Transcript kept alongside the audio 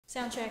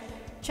Sound check.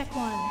 Check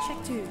one,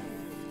 check two.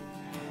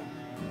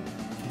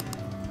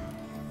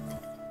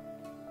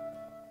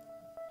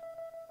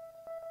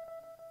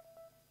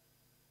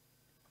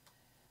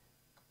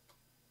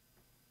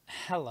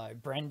 Hello,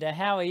 Brenda.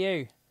 How are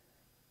you?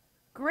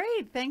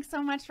 Great. Thanks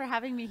so much for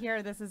having me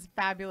here. This is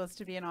fabulous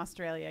to be in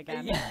Australia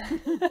again.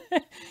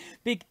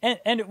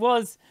 And it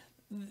was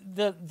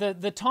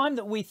the time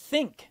that we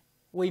think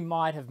we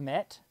might have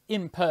met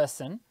in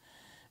person.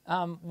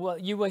 Well,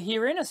 you were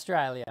here in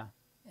Australia,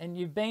 and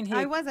you've been here.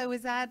 I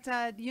was at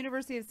the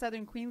University of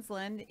Southern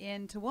Queensland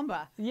in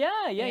Toowoomba.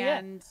 Yeah.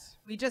 And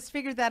we just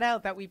figured that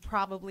out, that we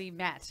probably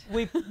met.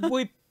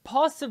 We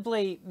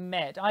possibly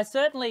met.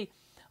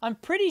 I'm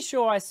pretty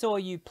sure I saw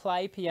you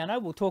play piano.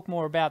 We'll talk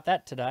more about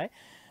that today.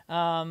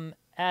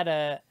 At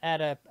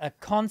a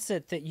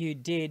concert that you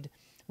did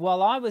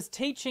while I was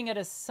teaching at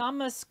a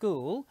summer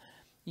school.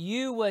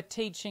 You were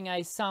teaching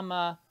a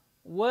summer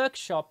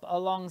workshop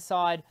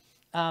alongside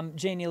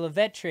Jeannie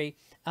Lavetri,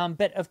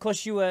 but of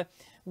course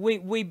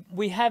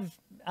we have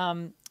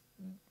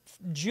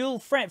dual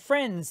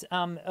friends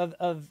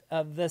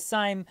of the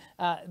same,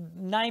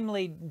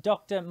 namely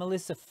Dr.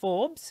 Melissa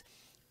Forbes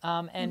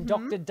and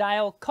Dr.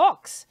 Dale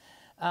Cox,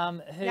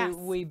 who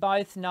we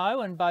both know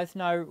and both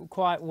know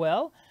quite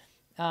well.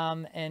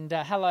 And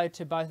hello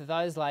to both of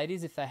those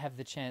ladies if they have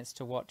the chance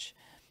to watch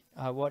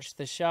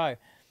the show.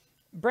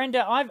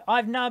 Brenda,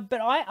 I've known,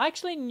 but I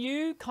actually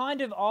knew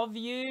kind of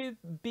you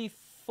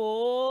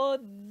before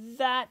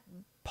that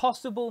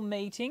possible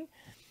meeting,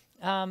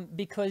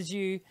 because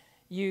you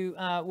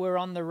were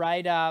on the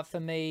radar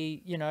for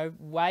me,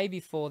 way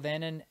before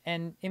then,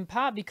 and in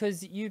part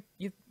because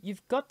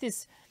you've got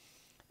this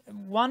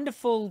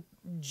wonderful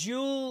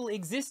dual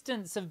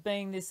existence of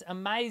being this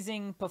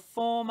amazing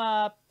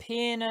performer,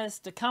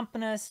 pianist,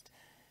 accompanist,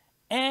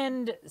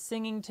 and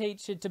singing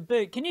teacher to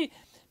boot. Can you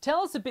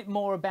tell us a bit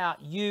more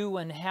about you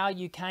and how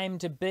you came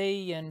to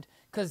be? And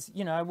because,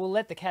 we'll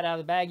let the cat out of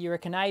the bag. You're a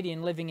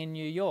Canadian living in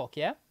New York,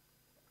 yeah?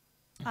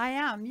 I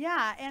am,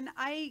 yeah. And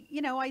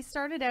I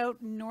started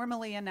out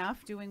normally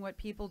enough doing what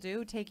people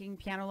do, taking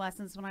piano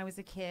lessons when I was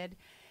a kid,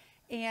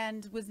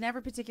 and was never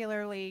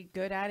particularly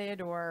good at it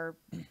or,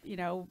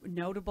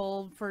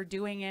 notable for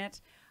doing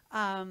it.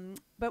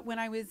 But when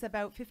I was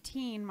about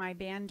 15, my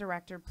band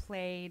director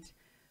played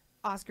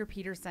Oscar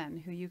Peterson,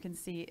 who you can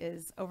see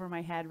is over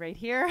my head right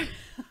here.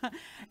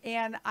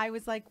 And I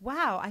was like,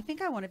 wow, I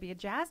think I want to be a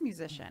jazz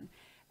musician.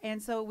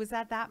 And so it was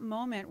at that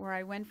moment where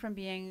I went from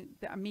being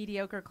a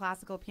mediocre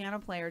classical piano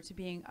player to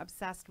being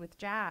obsessed with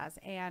jazz.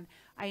 And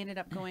I ended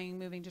up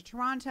moving to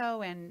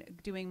Toronto and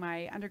doing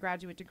my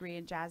undergraduate degree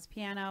in jazz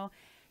piano.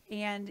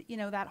 And,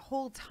 that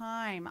whole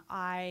time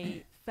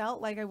I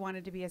felt like I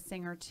wanted to be a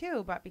singer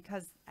too, but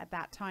because at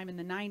that time in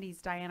the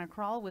 90s, Diana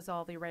Krall was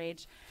all the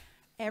rage,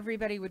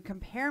 everybody would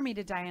compare me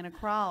to Diana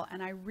Krall.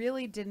 And I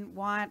really didn't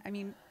want,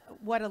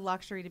 what a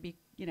luxury to be,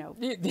 one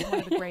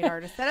of the great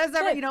artists that has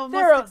ever,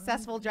 most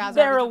successful jazz artist.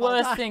 There are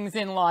worse things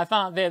in life,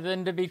 aren't there,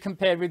 than to be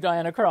compared with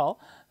Diana Krall?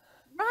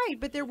 Right,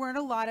 but there weren't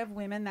a lot of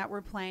women that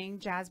were playing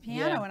jazz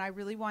piano, and I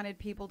really wanted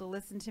people to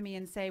listen to me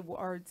and say,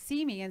 or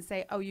see me and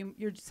say, oh, you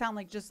sound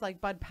like just like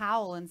Bud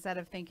Powell, instead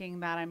of thinking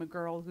that I'm a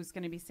girl who's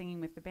going to be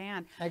singing with the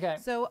band. Okay.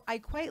 So I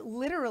quite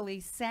literally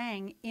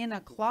sang in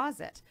a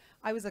closet.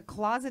 I was a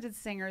closeted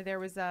singer.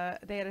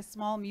 They had a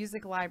small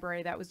music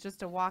library that was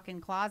just a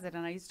walk-in closet,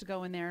 and I used to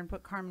go in there and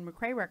put Carmen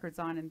McRae records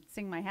on and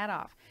sing my head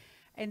off.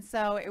 And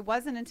so it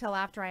wasn't until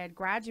after I had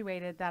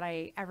graduated that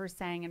I ever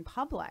sang in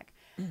public.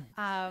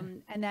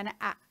 And then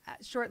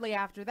shortly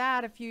after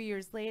that, a few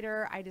years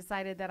later, I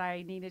decided that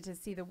I needed to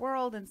see the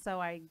world. And so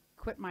I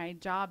quit my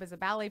job as a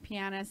ballet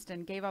pianist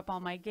and gave up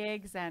all my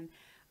gigs and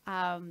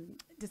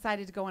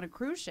decided to go on a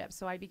cruise ship.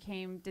 So I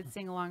did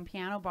sing along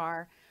piano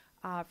bar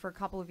for a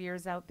couple of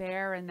years out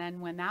there. And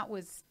then when that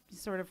was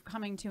sort of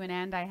coming to an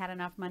end, I had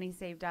enough money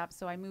saved up.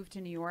 So I moved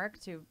to New York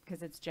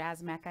because it's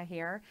jazz mecca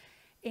here.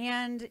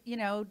 And,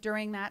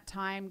 during that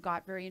time,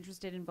 got very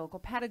interested in vocal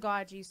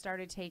pedagogy,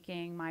 started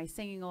taking my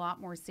singing a lot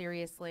more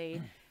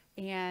seriously,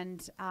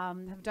 and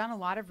have done a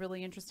lot of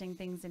really interesting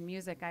things in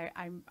music.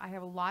 I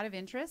have a lot of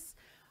interests.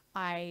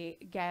 I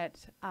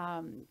get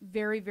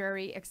very,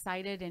 very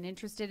excited and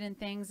interested in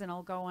things, and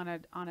I'll go on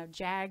a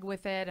jag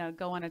with it. I'll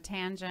go on a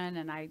tangent,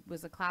 and I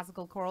was a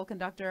classical choral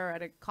conductor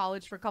at a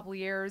college for a couple of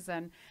years,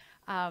 and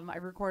I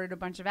recorded a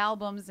bunch of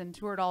albums and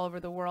toured all over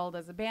the world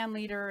as a band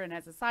leader and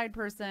as a side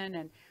person.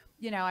 And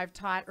I've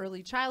taught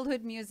early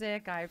childhood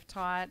music. I've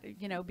taught,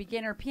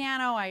 beginner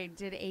piano. I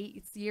did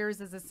 8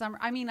 years as a summer.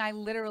 I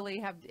literally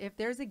have, if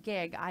there's a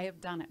gig, I have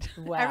done it.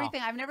 Wow.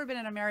 Everything. I've never been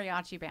in a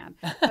mariachi band,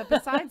 but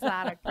besides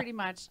that, I've pretty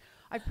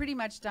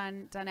much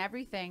done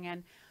everything.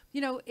 And,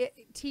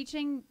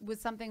 teaching was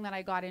something that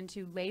I got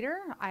into later.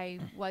 I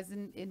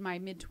wasn't in my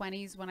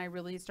mid-20s when I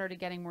really started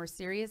getting more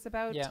serious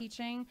about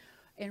teaching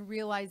and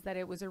realized that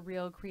it was a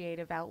real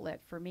creative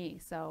outlet for me.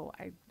 So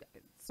I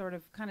sort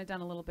of kind of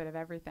done a little bit of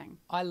everything.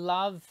 I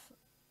love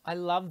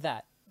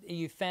that.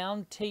 You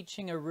found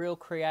teaching a real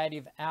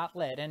creative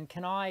outlet. And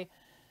can I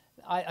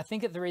I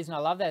think that the reason I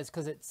love that is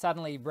because it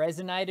suddenly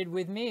resonated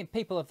with me.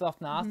 People have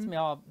often asked me,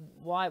 oh,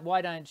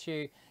 why don't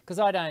you, because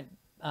I don't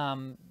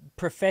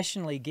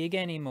professionally gig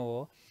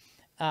anymore.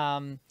 But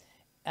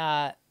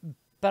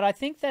I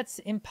think that's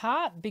in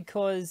part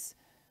because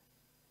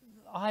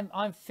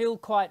I feel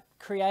quite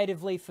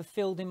creatively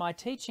fulfilled in my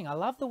teaching. I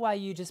love the way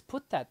you just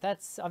put that.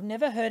 I've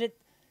never heard it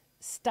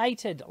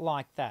stated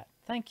like that.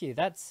 Thank you.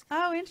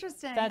 Oh,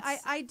 interesting.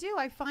 I do.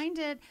 I find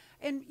it,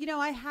 and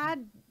I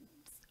had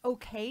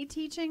okay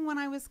teaching when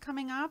I was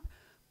coming up,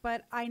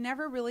 but I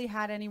never really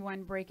had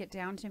anyone break it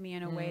down to me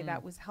in a way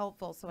that was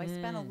helpful. So I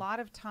spent a lot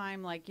of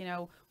time, like,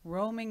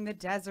 roaming the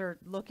desert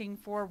looking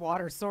for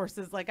water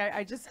sources. Like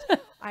I just,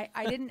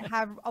 I didn't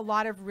have a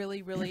lot of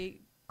really,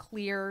 really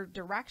clear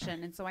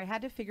direction. And so I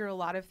had to figure a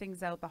lot of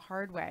things out the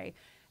hard way.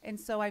 And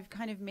so I've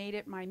kind of made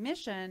it my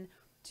mission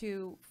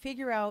to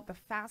figure out the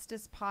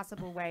fastest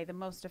possible way, the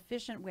most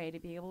efficient way to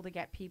be able to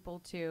get people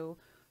to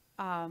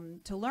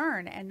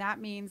learn. And that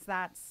means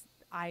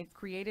I've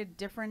created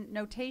different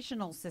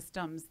notational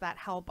systems that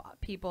help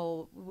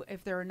people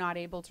if they're not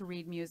able to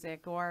read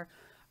music, or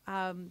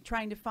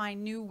trying to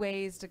find new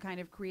ways to kind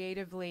of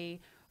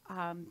creatively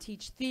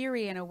teach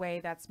theory in a way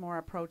that's more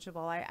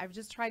approachable. I've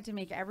just tried to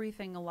make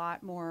everything a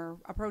lot more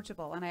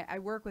approachable. And I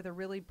work with a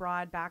really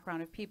broad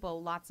background of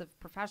people, lots of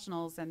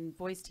professionals and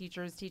voice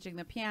teachers teaching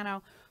the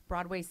piano,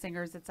 Broadway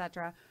singers,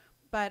 etc.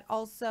 But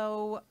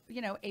also,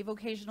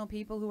 avocational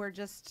people who are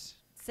just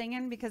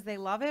singing because they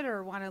love it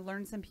or want to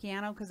learn some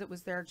piano because it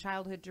was their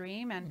childhood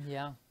dream. And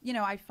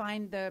I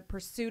find the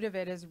pursuit of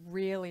it is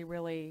really,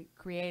 really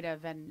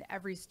creative, and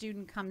every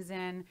student comes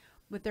in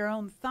with their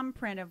own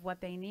thumbprint of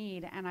what they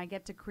need, and I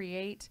get to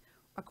create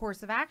a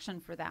course of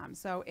action for them.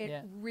 So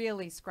it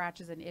really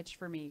scratches an itch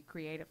for me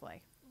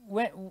creatively.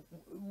 What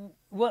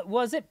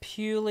was it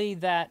purely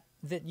that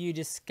you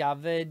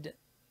discovered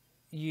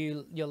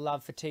your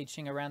love for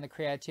teaching around the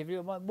creativity?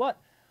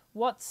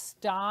 What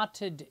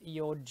started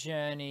your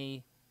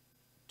journey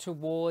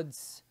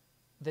towards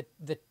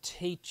the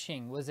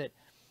teaching? Was it,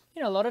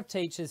 a lot of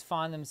teachers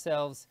find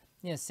themselves,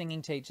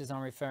 singing teachers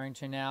I'm referring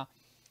to now,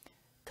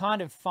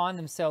 kind of find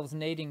themselves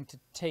needing to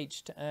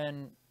teach to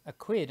earn a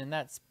quid, and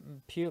that's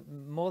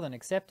more than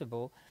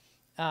acceptable.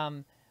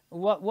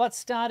 What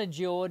started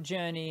your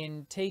journey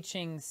in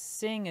teaching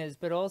singers,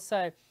 but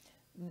also,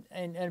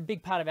 and a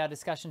big part of our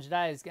discussion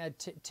today is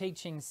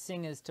teaching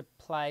singers to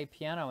play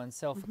piano and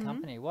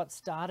self-accompany. What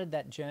started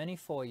that journey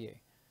for you?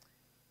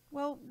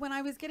 Well, when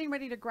I was getting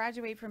ready to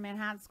graduate from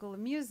Manhattan School of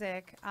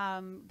Music,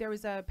 there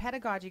was a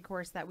pedagogy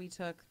course that we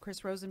took.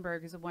 Chris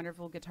Rosenberg, who's a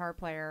wonderful guitar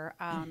player,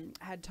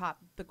 had taught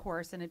the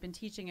course and had been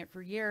teaching it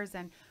for years.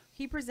 And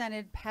he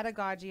presented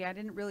pedagogy. I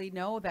didn't really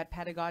know that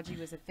pedagogy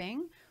was a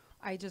thing.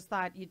 I just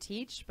thought you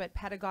teach, but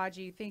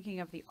pedagogy, thinking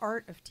of the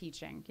art of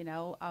teaching,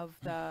 of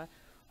the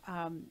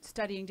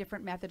studying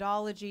different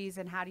methodologies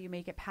and how do you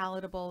make it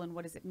palatable and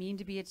what does it mean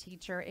to be a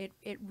teacher.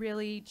 It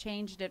really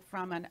changed it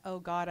from an, oh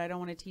God, I don't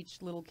want to teach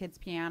little kids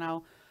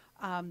piano,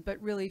 but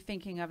really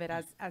thinking of it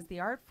as the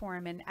art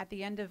form. And at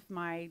the end of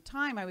my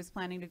time, I was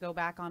planning to go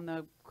back on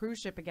the cruise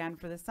ship again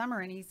for the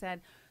summer. And he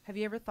said, have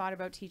you ever thought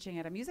about teaching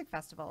at a music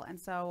festival? And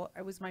so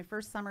it was my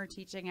first summer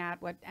teaching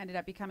at what ended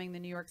up becoming the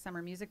New York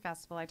Summer Music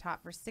Festival. I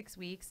taught for 6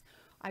 weeks.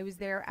 I was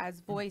there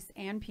as voice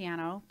and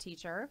piano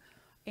teacher.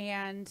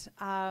 And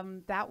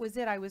that was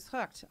it. I was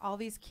hooked. All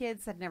these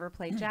kids had never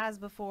played jazz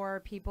before,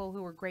 people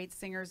who were great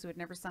singers who had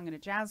never sung in a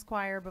jazz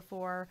choir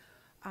before.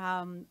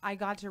 I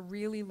got to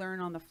really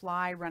learn on the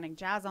fly, running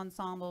jazz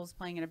ensembles,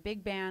 playing in a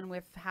big band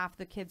with half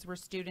the kids were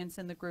students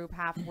in the group,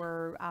 half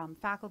were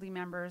faculty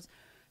members,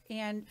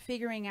 and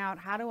figuring out,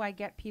 how do I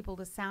get people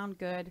to sound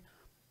good?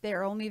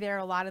 They're only there,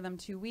 a lot of them,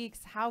 2 weeks.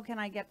 How can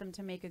I get them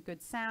to make a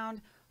good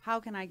sound? How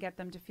can I get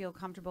them to feel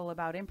comfortable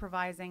about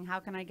improvising?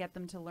 How can I get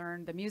them to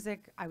learn the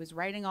music? I was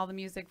writing all the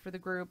music for the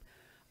group.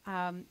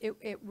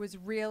 That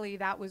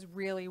was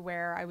really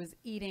where I was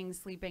eating,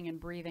 sleeping,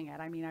 and breathing it.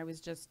 I mean, I was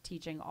just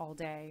teaching all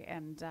day,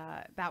 and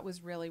that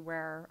was really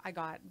where I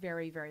got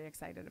very, very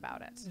excited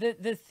about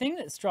it. The thing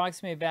that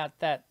strikes me about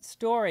that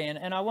story,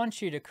 and I want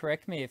you to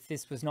correct me if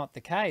this was not the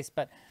case,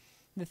 but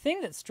the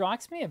thing that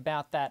strikes me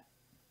about that,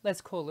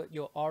 let's call it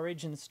your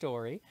origin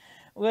story,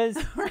 was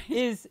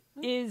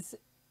is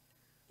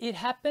it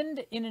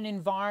happened in an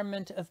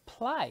environment of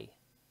play.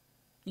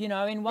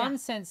 In one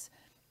sense,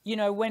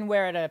 when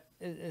we're at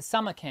a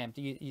summer camp,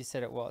 you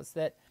said it was,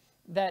 that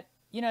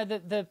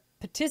the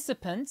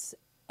participants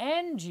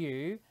and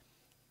you,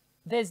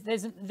 there's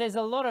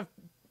a lot of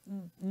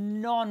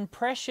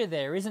non-pressure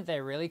there, isn't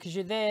there, really? Because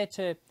you're there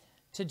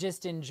to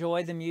just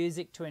enjoy the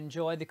music, to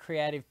enjoy the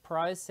creative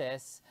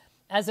process,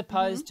 as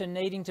opposed to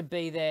needing to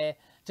be there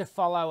to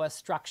follow a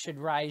structured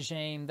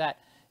regime that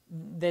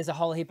there's a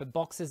whole heap of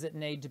boxes that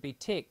need to be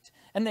ticked,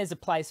 and there's a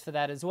place for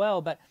that as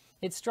well. But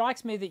it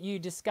strikes me that you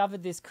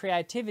discovered this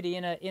creativity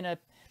in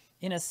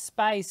a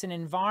space, an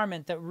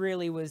environment that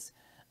really was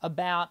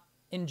about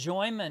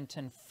enjoyment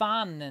and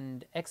fun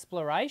and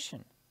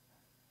exploration.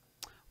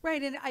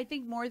 Right, and I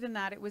think more than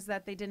that, it was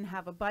that they didn't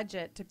have a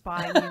budget to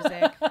buy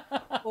music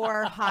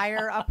or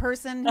hire a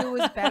person who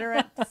was better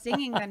at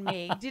singing than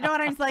me. Do you know what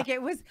I'm like?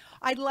 It was,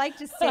 I'd like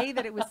to say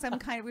that it was some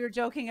kind of, we were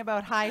joking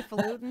about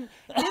highfalutin.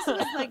 This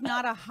was like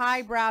not a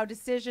highbrow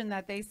decision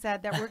that they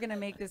said that we're going to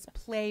make this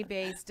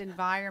play-based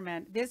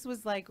environment. This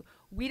was like,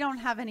 we don't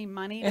have any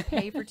money to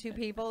pay for two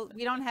people.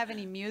 We don't have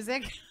any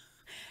music.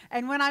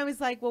 And when I was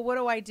like, well,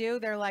 what do?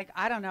 They're like,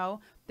 I don't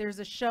know. There's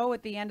a show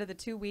at the end of the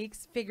 2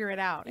 weeks. Figure it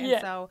out.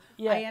 And so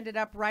I ended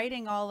up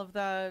writing all of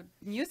the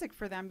music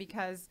for them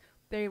because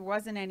there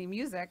wasn't any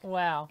music.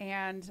 Wow.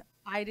 And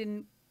I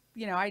didn't,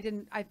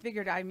 I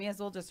figured I may as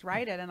well just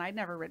write it. And I'd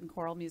never written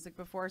choral music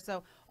before.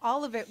 So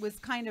all of it was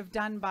kind of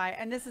done by,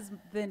 and this is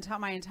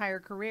my entire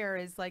career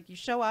is like, you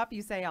show up,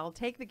 you say, I'll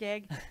take the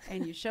gig,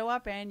 and you show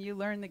up and you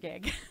learn the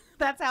gig.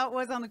 That's how it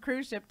was on the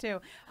cruise ship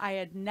too. I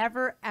had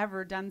never,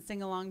 ever done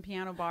sing-along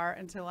piano bar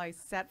until I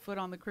set foot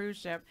on the cruise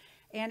ship.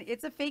 And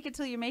it's a fake it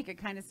till you make it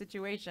kind of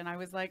situation. I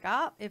was like,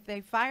 if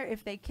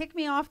they kick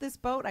me off this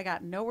boat, I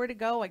got nowhere to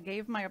go. I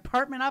gave my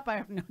apartment up. I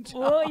have no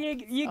job. Well,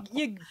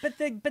 but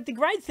the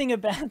great thing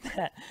about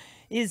that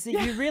is that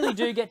you really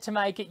do get to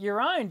make it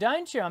your own,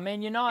 don't you? I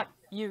mean, you're not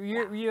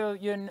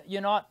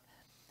you're not,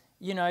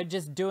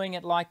 just doing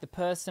it like the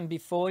person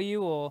before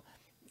you or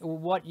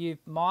what you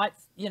might,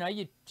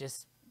 you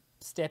just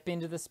step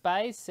into the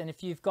space. And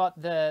if you've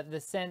got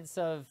the sense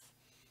of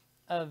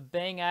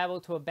being able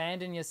to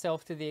abandon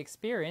yourself to the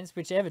experience,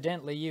 which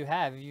evidently you've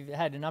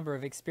had a number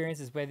of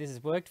experiences where this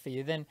has worked for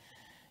you, then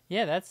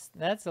yeah,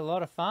 that's a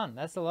lot of fun.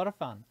 That's a lot of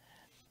fun.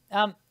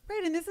 Right,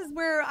 and this is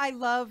where I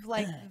love,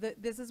 like,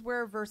 this is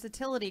where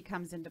versatility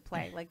comes into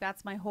play. Like,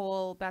 that's my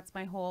whole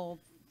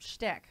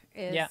shtick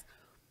is,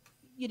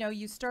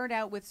 you start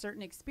out with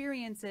certain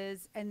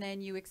experiences and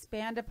then you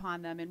expand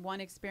upon them, and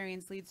one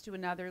experience leads to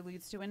another,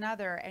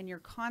 and you're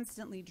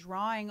constantly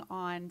drawing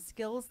on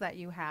skills that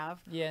you have,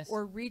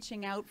 or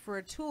reaching out for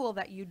a tool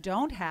that you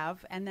don't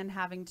have and then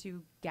having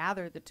to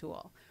gather the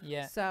tool.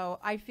 So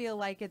I feel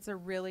like it's a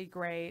really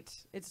great,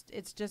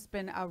 it's just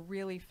been a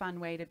really fun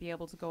way to be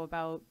able to go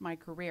about my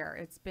career.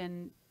 It's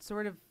been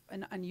sort of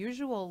an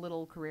unusual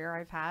little career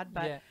I've had,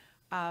 but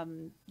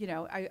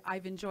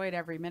I've enjoyed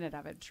every minute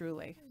of it,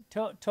 truly.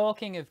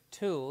 Talking of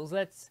tools,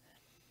 let's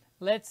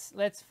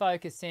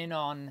focus in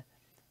on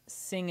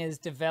singers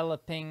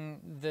developing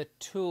the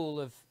tool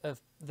of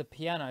the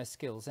piano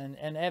skills, and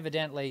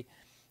evidently,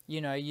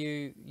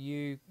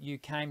 you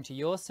came to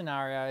your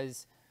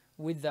scenarios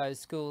with those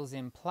skills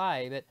in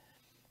play, but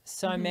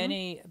so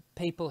many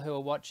people who are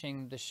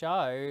watching the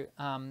show,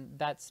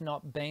 that's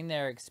not been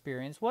their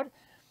experience. What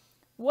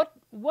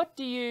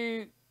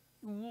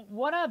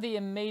are the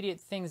immediate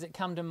things that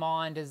come to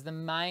mind as the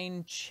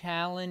main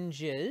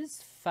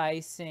challenges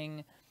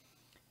facing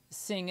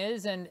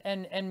singers and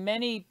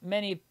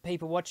many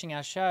people watching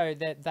our show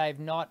that they've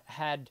not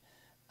had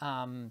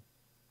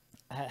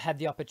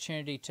the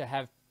opportunity to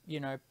have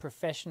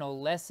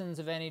professional lessons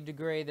of any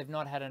degree? They've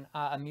not had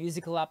a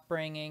musical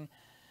upbringing.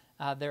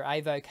 They're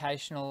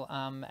avocational,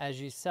 as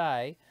you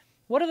say.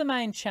 What are the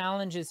main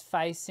challenges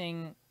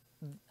facing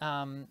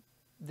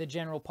the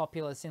general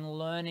populace in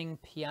learning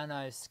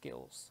piano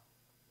skills?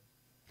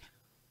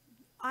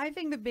 I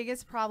think the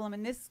biggest problem,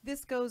 and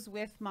this goes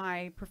with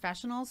my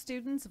professional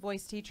students,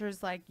 voice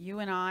teachers like you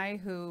and I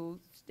who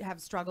have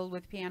struggled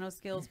with piano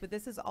skills, but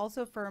this is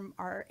also for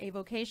our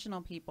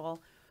avocational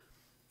people,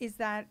 is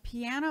that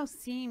piano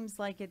seems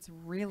like it's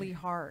really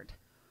hard.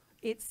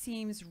 It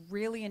seems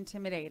really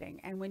intimidating.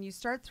 And when you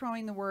start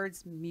throwing the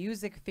words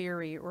music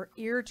theory or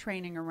ear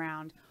training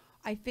around,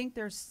 I think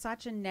there's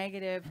such a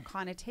negative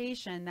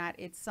connotation that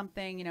it's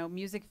something,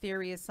 music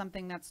theory is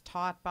something that's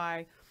taught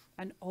by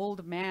an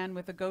old man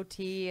with a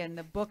goatee, and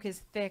the book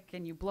is thick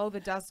and you blow the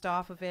dust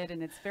off of it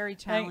and it's very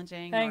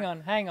challenging. Hang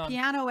on.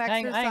 Piano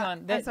exercise. Hang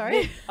on. I'm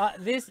sorry.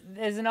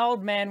 There's an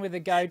old man with a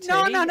goatee.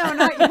 No,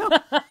 not you.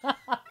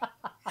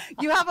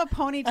 You have a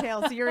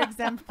ponytail, so you're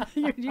exempt.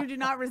 You do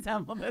not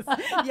resemble this.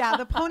 Yeah,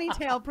 the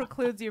ponytail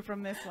precludes you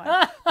from this one.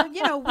 But,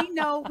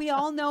 we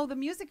all know the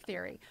music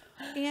theory,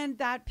 and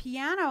that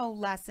piano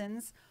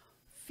lessons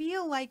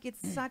feel like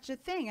it's such a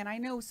thing. And I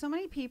know so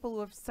many people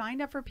who have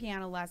signed up for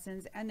piano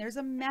lessons, and there's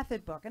a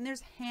method book, and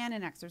there's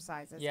hand-in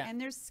exercises,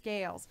 and there's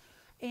scales,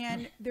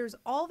 and there's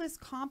all this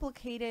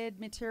complicated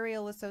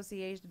material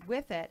associated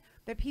with it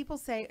that people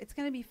say it's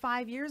going to be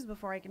 5 years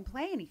before I can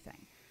play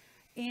anything.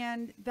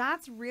 And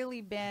that's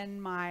really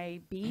been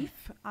my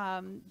beef,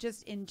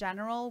 just in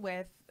general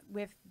with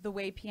the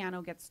way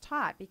piano gets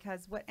taught,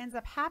 because what ends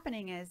up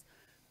happening is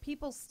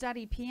people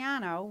study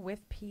piano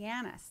with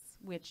pianists,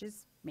 which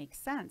makes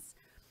sense.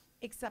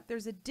 Except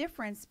there's a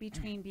difference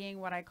between being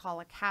what I call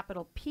a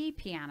capital P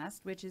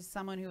pianist, which is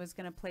someone who is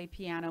going to play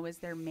piano as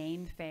their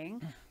main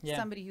thing,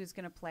 somebody who's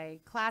going to play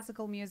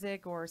classical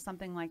music or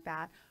something like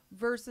that,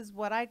 versus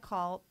what I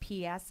call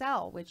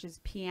PSL, which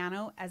is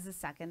piano as a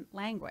second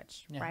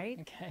language, right?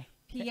 Okay.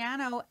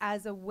 Piano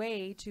as a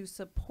way to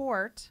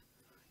support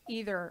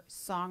either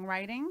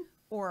songwriting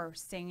or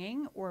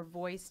singing or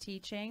voice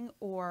teaching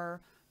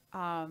or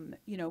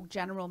you know,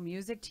 general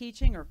music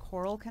teaching or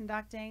choral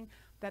conducting,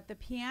 that the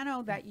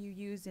piano that you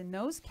use in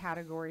those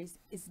categories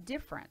is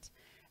different.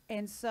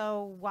 And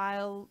so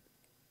while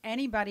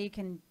anybody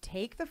can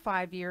take the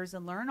 5 years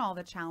and learn all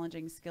the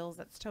challenging skills,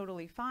 that's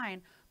totally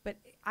fine. But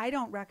I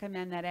don't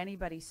recommend that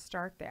anybody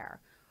start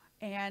there.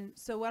 And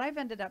so what I've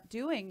ended up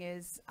doing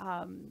is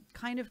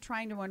kind of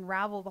trying to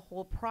unravel the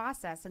whole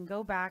process and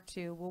go back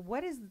to, well,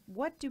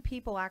 what do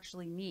people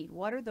actually need?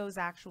 What are those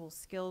actual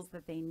skills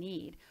that they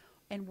need?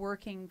 And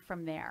working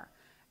from there.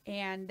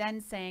 And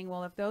then saying,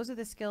 well, if those are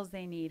the skills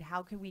they need,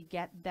 how can we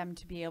get them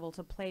to be able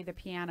to play the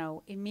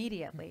piano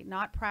immediately?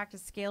 Not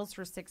practice scales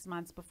for 6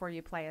 months before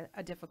you play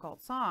a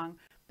difficult song,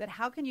 but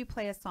how can you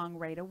play a song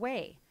right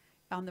away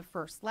on the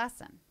first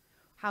lesson?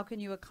 How can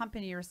you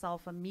accompany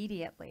yourself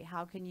immediately?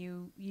 How can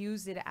you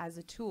use it as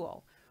a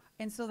tool?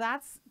 And so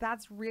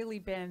that's really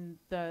been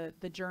the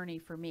journey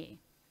for me.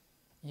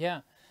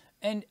 Yeah.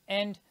 And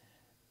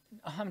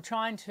I'm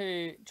trying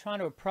to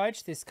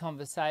approach this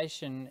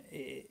conversation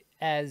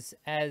as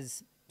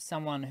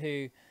someone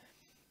who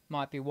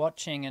might be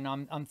watching, and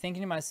I'm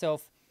thinking to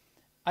myself,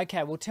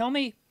 okay, well, tell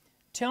me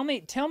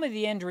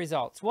the end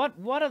results.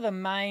 What are the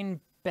main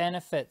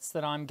benefits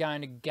that I'm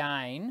going to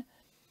gain?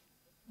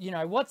 You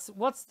know,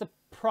 what's the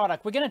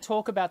product? We're going to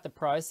talk about the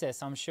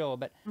process, I'm sure,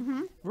 but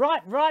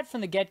right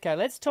from the get-go,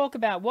 let's talk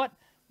about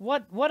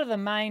what are the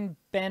main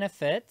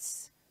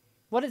benefits.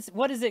 What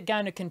is it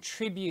going to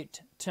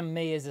contribute to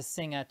me as a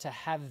singer to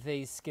have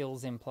these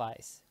skills in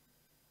place?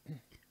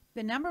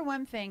 The number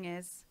one thing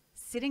is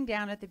sitting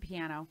down at the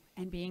piano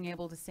and being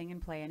able to sing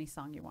and play any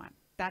song you want.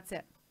 That's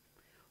it.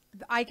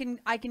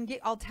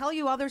 I'll tell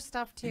you other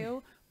stuff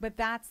too, but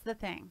that's the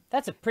thing.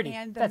 That's a pretty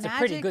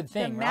good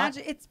thing, right?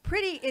 It's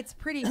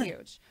pretty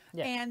huge.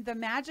 Yeah. And the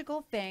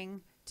magical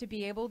thing to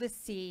be able to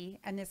see,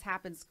 and this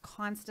happens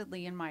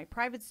constantly in my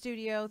private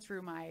studio,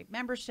 through my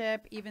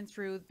membership, even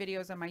through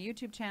videos on my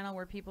YouTube channel,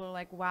 where people are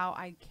like, wow,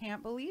 I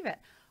can't believe it.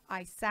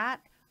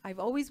 I've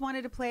always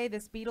wanted to play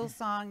this Beatles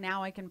song,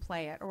 now I can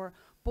play it. Or,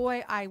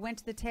 boy, I went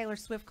to the Taylor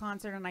Swift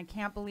concert and I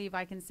can't believe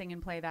I can sing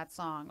and play that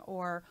song.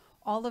 Or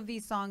all of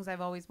these songs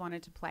I've always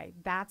wanted to play.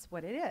 That's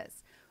what it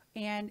is.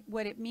 And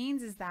what it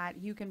means is that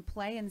you can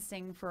play and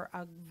sing for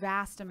a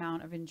vast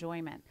amount of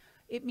enjoyment.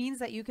 It means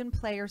that you can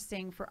play or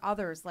sing for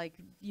others. Like,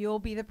 you'll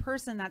be the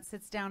person that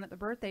sits down at the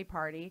birthday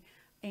party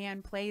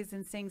and plays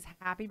and sings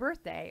happy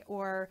birthday.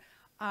 Or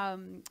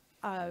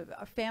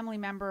a family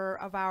member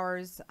of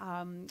ours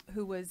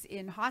who was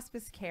in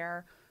hospice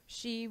care,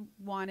 she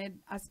wanted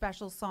a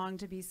special song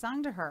to be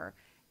sung to her.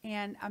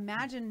 And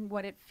imagine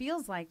what it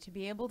feels like to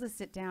be able to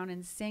sit down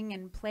and sing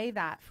and play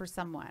that for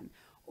someone.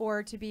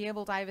 Or to be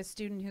able to, I have a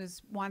student who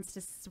wants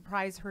to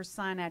surprise her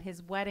son at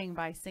his wedding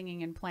by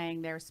singing and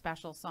playing their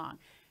special song.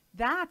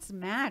 That's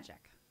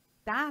magic.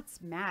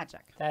 That's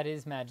magic. That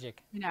is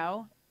magic. You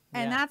know?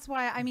 And that's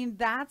why, I mean,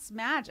 that's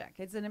magic.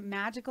 It's a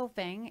magical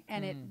thing,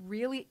 and it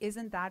really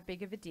isn't that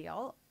big of a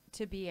deal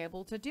to be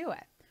able to do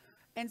it.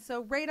 And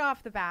so right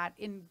off the bat,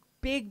 in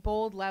big,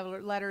 bold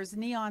letters,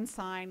 neon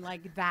sign,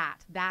 like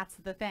that's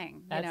the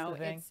thing. That's the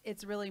thing.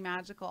 It's really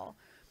magical.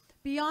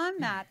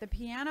 Beyond that, the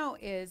piano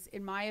is,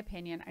 in my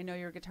opinion, I know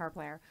you're a guitar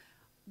player,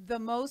 the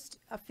most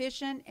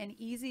efficient and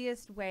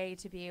easiest way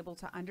to be able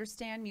to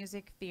understand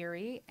music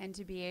theory and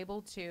to be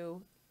able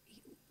to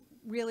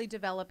really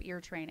develop ear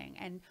training.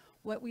 And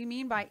what we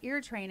mean by ear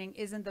training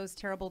isn't those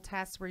terrible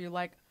tests where you're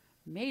like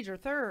major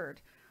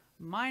third,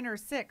 minor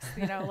sixth,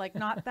 you know, like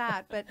not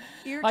that, but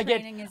ear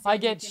training is. I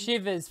get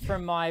shivers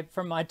from my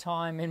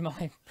time in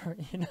my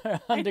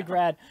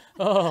undergrad.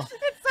 Oh,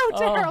 it's so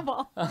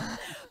terrible.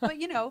 But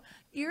you know,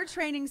 ear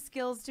training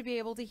skills to be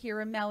able to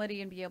hear a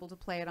melody and be able to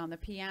play it on the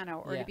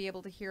piano, or to be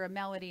able to hear a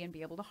melody and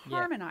be able to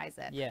harmonize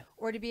it,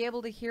 or to be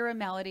able to hear a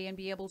melody and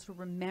be able to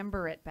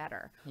remember it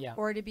better,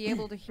 or to be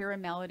able to hear a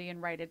melody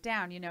and write it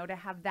down, you know, to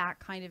have that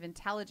kind of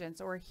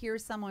intelligence, or hear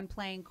someone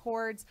playing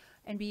chords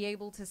and be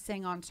able to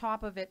sing on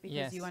top of it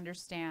because you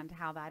understand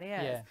how that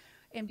is.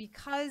 And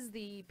because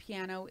the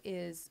piano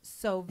is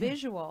so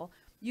visual,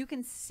 you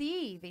can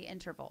see the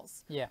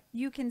intervals.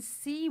 You can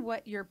see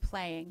what you're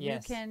playing. You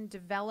can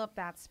develop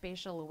that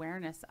spatial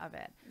awareness of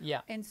it.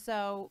 And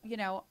so, you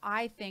know,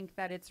 I think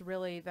that it's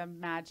really the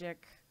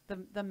magic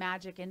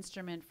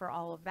instrument for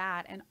all of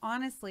that. And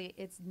honestly,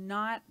 it's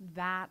not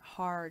that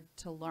hard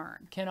to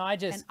learn. Can I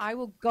just... And I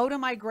will go to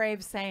my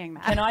grave saying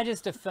that. Can I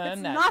just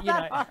affirm that? Not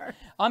that hard.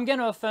 I'm going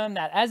to affirm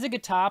that. As a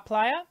guitar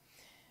player,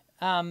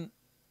 I'm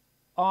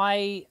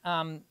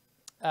often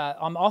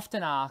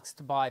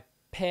asked by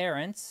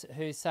parents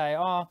who say,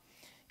 oh,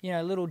 you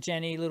know, little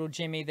Jenny, little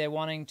Jimmy, they're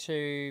wanting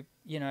to,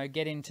 you know,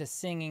 get into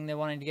singing, they're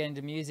wanting to get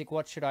into music,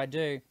 what should I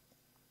do?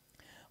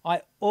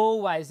 I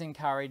always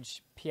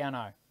encourage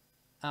piano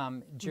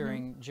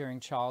during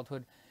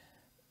childhood.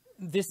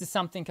 This is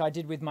something I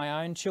did with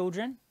my own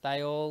children.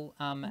 They all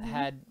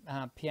had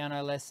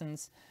piano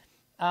lessons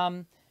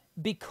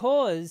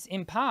because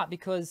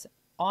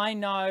I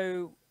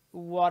know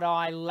what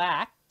I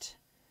lacked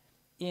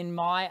in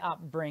my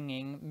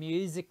upbringing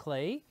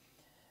musically.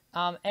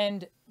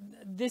 And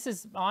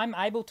I'm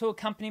able to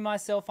accompany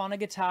myself on a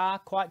guitar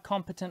quite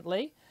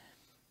competently,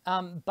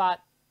 but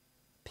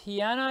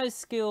piano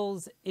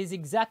skills is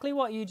exactly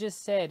what you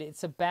just said.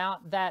 It's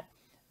about that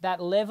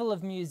level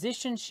of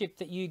musicianship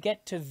that you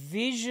get to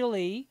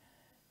visually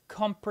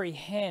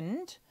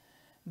comprehend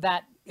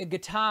that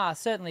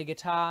certainly a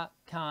guitar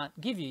can't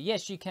give you.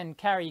 Yes, you can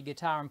carry your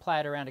guitar and play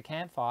it around a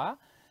campfire,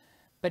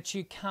 but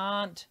you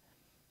can't,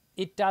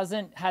 it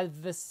doesn't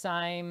have the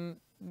same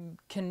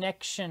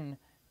connection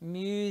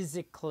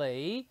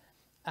musically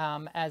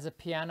as a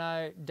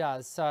piano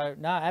does. So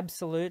no,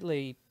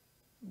 absolutely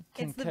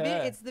concur.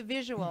 It's the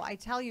visual. I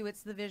tell you,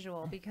 it's the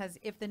visual, because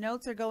if the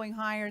notes are going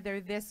higher,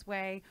 they're this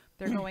way.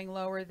 They're going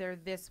lower, they're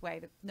this way.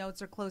 The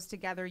notes are close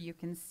together, you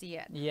can see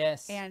it.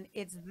 Yes. And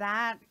it's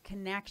that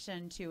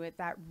connection to it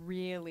that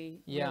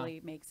really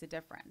makes a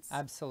difference.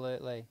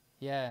 Absolutely.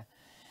 Yeah.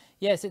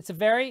 Yes, it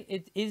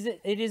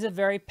is a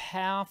very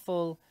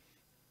powerful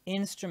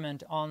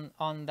instrument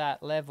on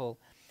that level.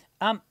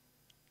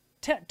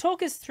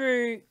 Talk us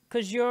through,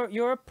 because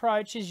your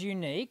approach is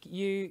unique.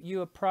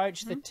 You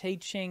approach the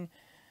teaching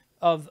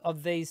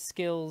of these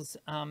skills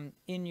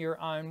in your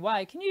own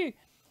way. Can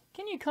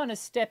you kind of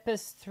step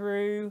us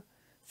through,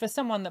 for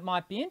someone that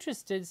might be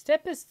interested,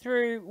 step us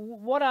through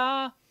what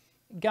are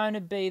going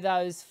to be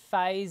those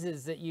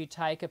phases that you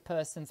take a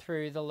person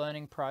through the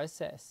learning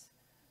process?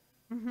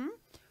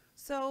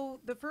 So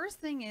the first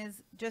thing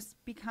is just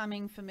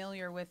becoming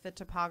familiar with the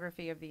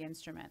topography of the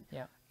instrument.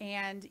 Yeah.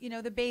 And,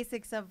 the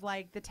basics of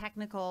like the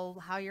technical,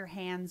 how your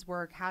hands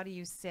work, how do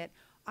you sit.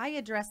 I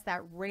address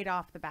that right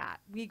off the bat.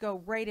 We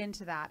go right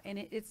into that. And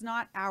it's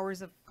not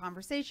hours of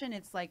conversation.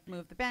 It's like,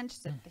 move the bench,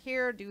 sit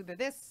here, do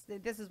this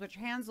is what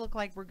your hands look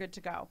like. We're good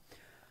to go.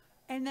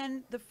 And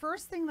then the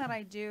first thing that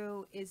I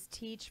do is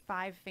teach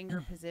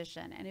 5-finger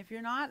position. And if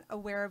you're not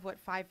aware of what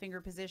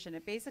 5-finger position,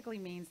 it basically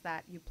means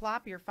that you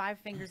plop your 5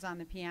 fingers on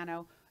the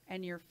piano,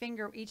 and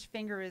each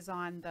finger is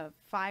on the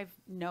 5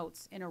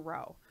 notes in a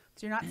row.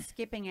 So you're not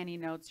skipping any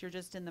notes. You're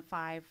just in the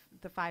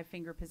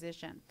 5-finger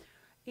position.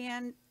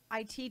 And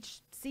I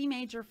teach C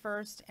major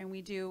first, and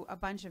we do a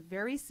bunch of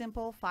very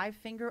simple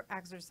 5-finger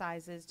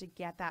exercises to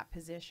get that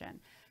position.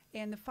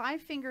 And the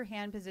 5-finger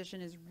hand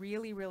position is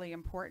really, really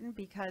important,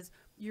 because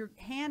your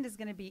hand is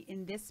going to be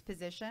in this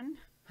position.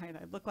 I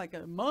look like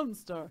a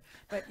monster,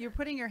 but you're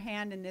putting your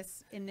hand in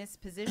this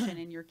position,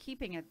 and you're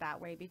keeping it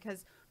that way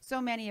because so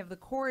many of the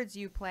chords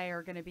you play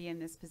are going to be in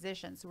this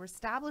position. So we're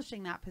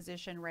establishing that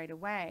position right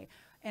away.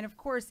 And of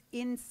course,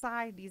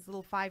 inside these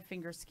little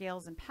 5-finger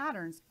scales and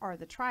patterns are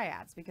the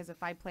triads, because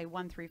if I play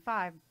 1, 3,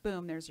 5,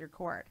 boom, there's your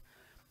chord.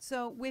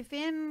 So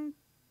within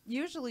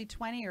usually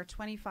 20 or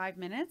 25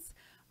 minutes,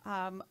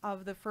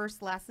 of the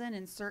first lesson,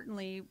 and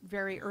certainly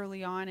very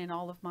early on in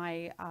all of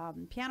my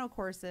piano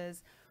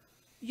courses,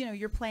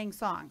 you're playing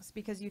songs,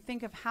 because you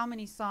think of how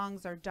many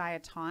songs are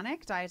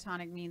diatonic.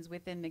 Diatonic means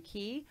within the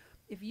key.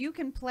 If you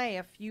can play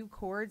a few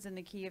chords in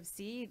the key of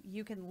C,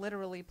 you can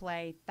literally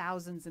play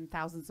thousands and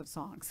thousands of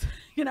songs.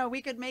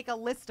 We could make a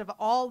list of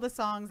all the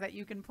songs that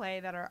you can play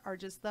that are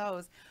just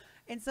those.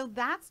 And so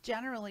that's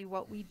generally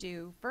what we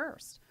do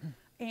first.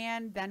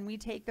 And then we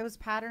take those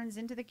patterns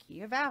into the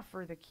key of F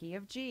or the key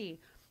of G,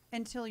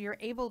 until you're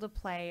able to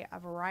play a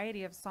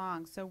variety of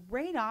songs. So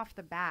right off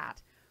the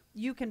bat,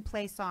 you can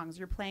play songs.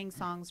 You're playing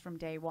songs from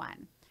day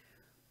one.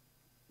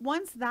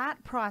 Once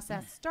that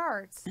process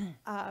starts,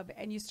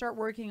 and you start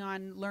working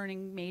on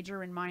learning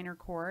major and minor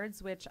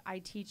chords, which I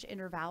teach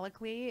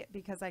intervallically,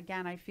 because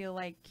again, I feel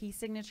like key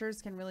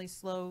signatures can really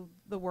slow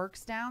the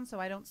works down. So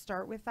I don't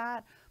start with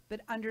that,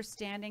 but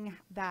understanding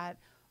that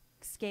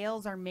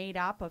scales are made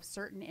up of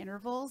certain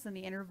intervals, and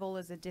the interval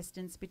is a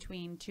distance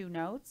between 2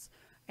 notes.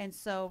 And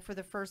so for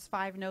the first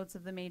 5 notes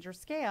of the major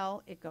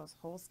scale, it goes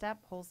whole step,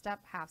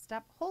 half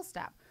step, whole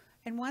step.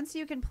 And once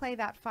you can play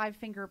that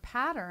 5-finger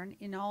pattern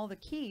in all the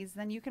keys,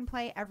 then you can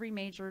play every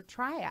major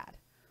triad.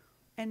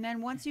 And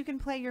then once you can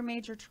play your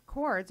major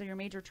chords or your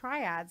major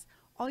triads,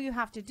 all you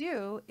have to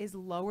do is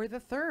lower the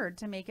 3rd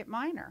to make it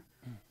minor.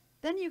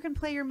 Then you can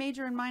play your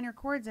major and minor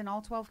chords in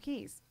all 12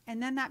 keys.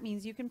 And then that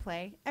means you can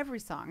play every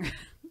song,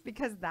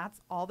 because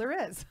that's all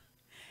there is.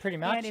 Pretty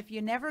much. And if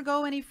you never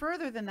go any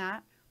further than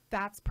that,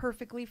 that's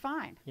perfectly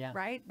fine,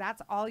 right?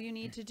 That's all you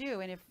need to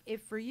do. And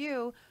if for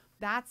you,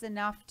 that's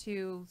enough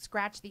to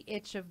scratch the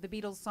itch of the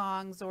Beatles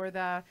songs or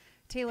the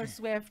Taylor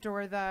Swift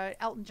or the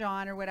Elton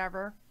John or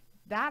whatever,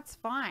 that's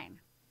fine.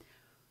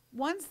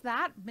 Once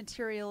that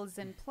material is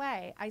in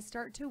play, I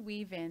start to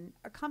weave in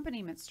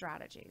accompaniment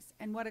strategies.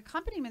 And what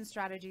accompaniment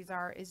strategies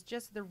are is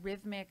just the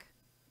rhythmic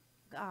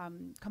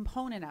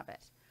component of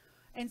it.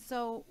 And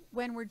so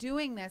when we're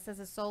doing this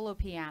as a solo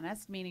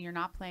pianist, meaning you're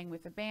not playing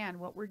with a band,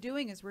 what we're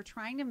doing is we're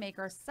trying to make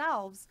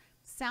ourselves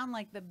sound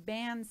like the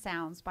band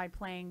sounds by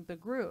playing the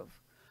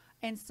groove.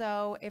 And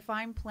so if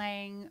I'm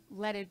playing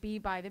Let It Be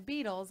by the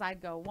Beatles,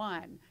 I'd go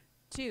 1,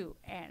 2,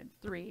 and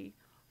 3,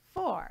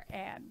 4,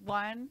 and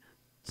 1,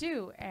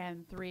 2,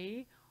 and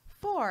 3,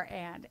 4,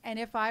 and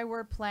if I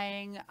were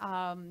playing,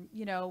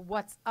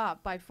 What's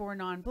Up by 4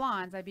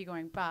 Non-Blondes, I'd be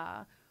going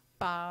ba,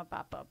 ba,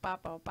 ba, ba, ba,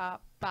 ba, ba,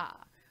 ba.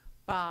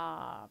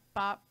 ba,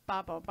 ba,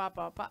 ba, ba, ba,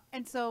 ba, ba.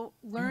 And so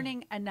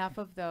learning enough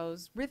of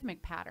those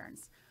rhythmic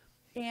patterns.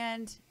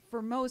 And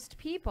for most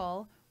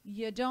people,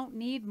 you don't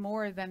need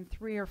more than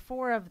 3 or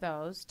 4 of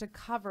those to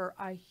cover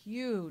a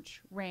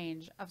huge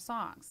range of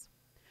songs.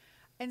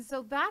 And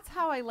so that's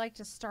how I like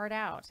to start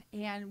out.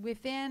 And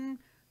within,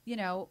 you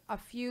know, a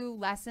few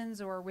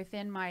lessons or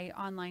within my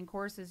online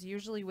courses,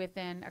 usually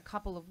within a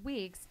couple of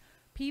weeks,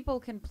 people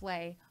can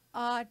play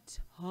a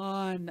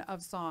ton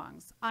of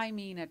songs. I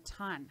mean, a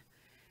ton.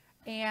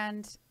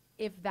 And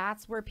if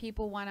that's where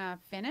people want to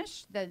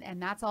finish, then,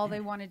 and that's all they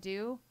want to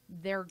do,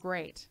 they're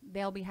great.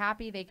 They'll be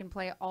happy. They can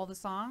play all the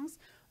songs.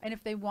 And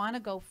if they want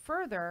to go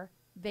further,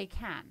 they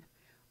can.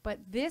 But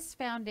this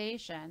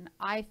foundation,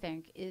 I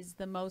think, is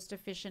the most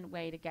efficient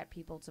way to get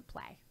people to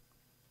play.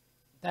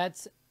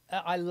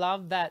 I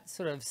love that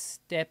sort of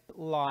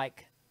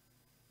step-like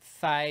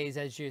phase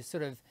as you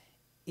sort of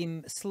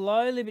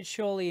slowly but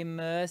surely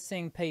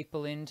immersing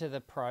people into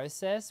the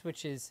process,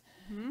 which is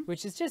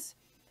just,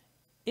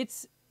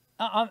 it's,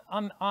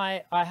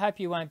 I hope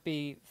you won't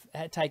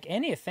take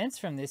any offense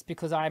from this,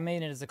 because I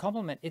mean it as a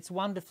compliment. It's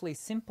wonderfully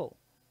simple.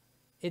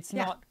 It's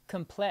not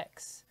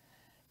complex.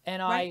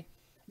 And right.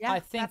 I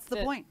think that's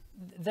the point.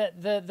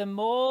 The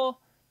more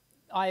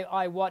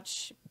I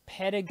watch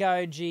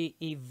pedagogy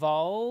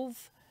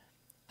evolve,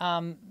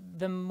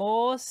 the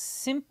more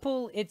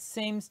simple it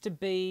seems to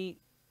be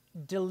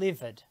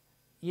delivered.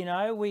 You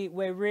know,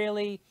 we're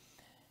really,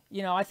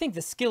 you know, I think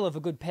the skill of a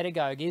good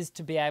pedagogue is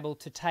to be able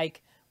to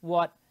take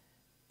what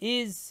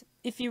is,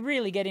 if you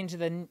really get into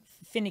the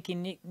finicky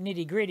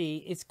nitty gritty,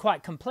 it's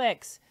quite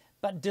complex,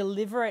 but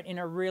deliver it in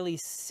a really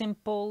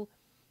simple,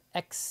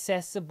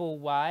 accessible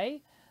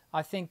way.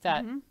 I think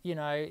that, you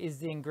know, is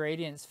the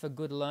ingredients for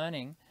good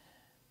learning.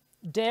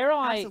 Dare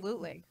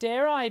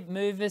I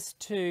move us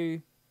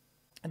to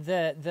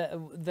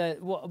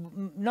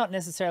not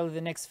necessarily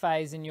the next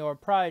phase in your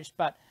approach,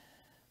 but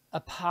a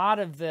part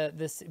of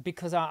this,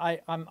 because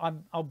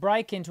I'll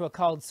break into a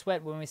cold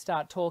sweat when we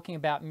start talking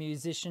about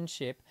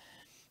musicianship.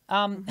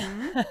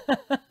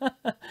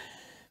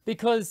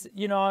 Because,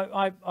 you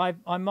know,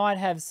 I might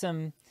have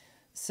some,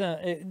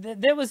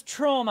 there was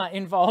trauma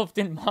involved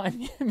in my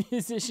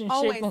musicianship.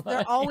 Always, learning.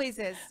 there always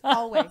is,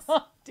 always.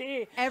 Oh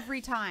dear.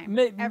 Every time,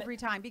 every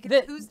time.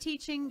 Because who's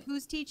teaching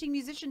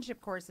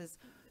musicianship courses?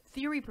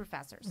 Theory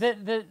professors.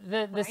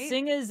 The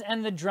singers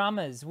and the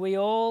drummers. We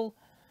all,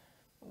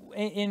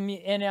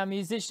 in our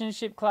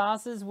musicianship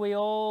classes, we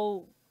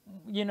all,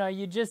 you know,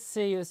 you just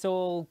see us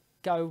all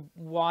go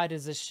white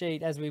as a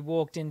sheet as we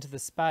walked into the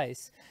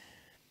space.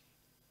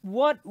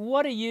 What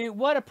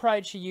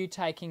approach are you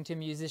taking to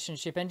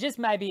musicianship? And just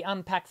maybe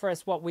unpack for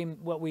us what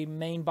we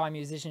mean by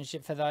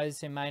musicianship for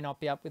those who may not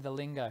be up with the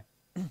lingo.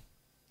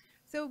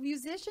 So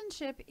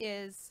musicianship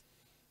is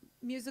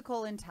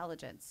musical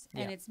intelligence,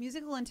 and it's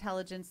musical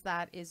intelligence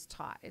that is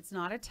taught. It's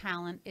not a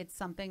talent. It's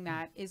something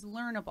that is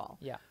learnable.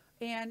 Yeah.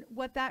 And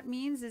what that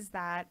means is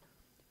that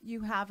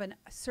you have a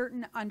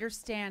certain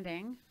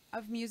understanding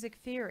of music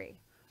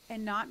theory.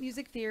 And not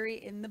music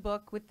theory in the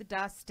book with the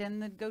dust and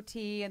the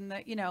goatee and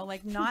the, you know,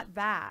 like not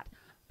that,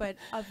 but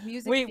of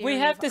music theory. We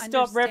have to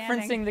stop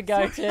referencing the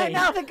goatee. I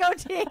know, the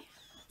goatee.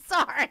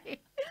 Sorry.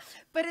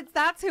 But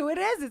that's who it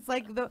is. It's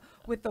like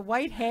with the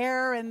white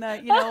hair and the,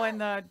 you know,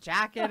 and the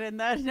jacket and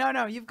the,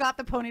 no, you've got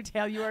the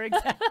ponytail. You are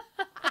exactly.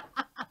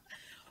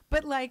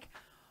 But like,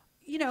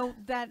 you know,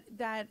 that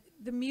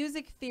the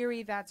music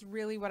theory, that's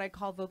really what I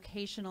call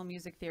vocational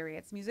music theory.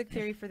 It's music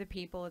theory for the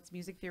people. It's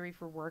music theory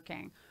for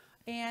working.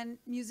 And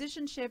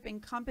musicianship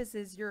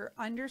encompasses your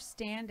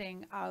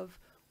understanding of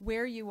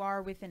where you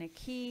are within a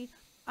key,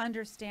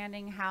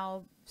 understanding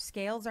how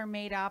scales are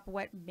made up,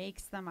 what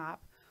makes them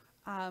up,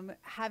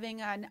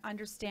 having an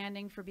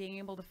understanding for being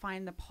able to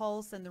find the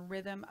pulse and the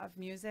rhythm of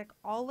music.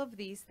 All of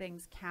these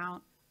things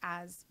count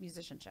as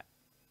musicianship.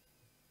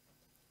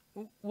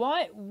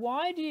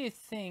 Why do you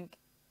think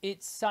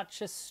it's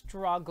such a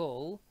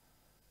struggle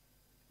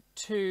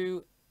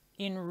to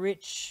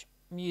enrich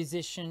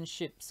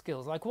musicianship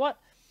skills? Like what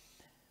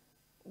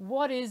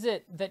is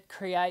it that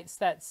creates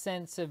that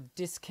sense of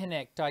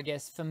disconnect, I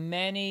guess, for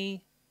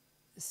many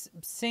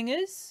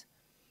singers,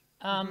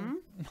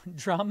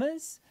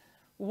 drummers?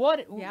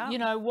 You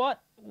know,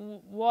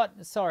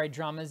 sorry,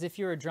 drummers, if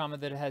you're a drummer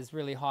that has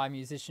really high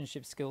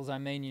musicianship skills, I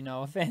mean you,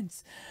 no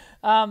offense.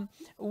 And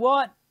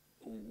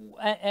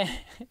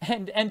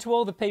to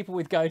all the people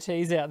with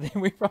goatees out there,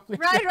 we probably...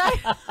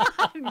 Right.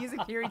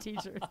 Music theory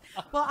teachers.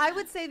 Well, I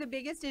would say the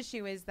biggest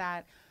issue is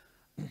that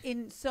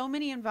in so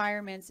many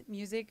environments,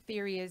 music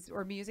theory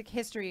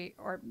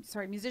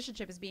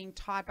musicianship is being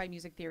taught by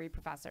music theory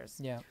professors.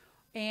 Yeah.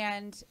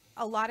 And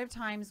a lot of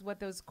times what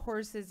those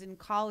courses in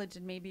college,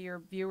 and maybe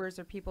your viewers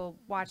or people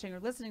watching or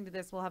listening to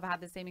this will have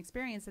had the same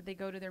experience, that they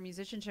go to their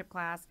musicianship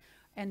class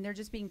and they're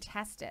just being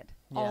tested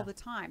all the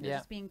time. They're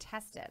just being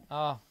tested.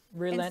 Oh,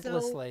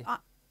 relentlessly. So,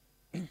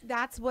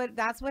 that's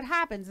what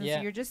happens. And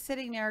so you're just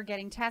sitting there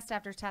getting test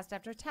after test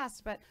after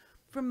test. But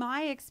from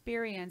my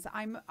experience,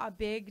 I'm a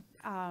big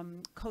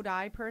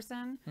Kodai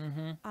person.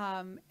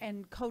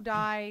 And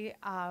Kodai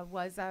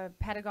was a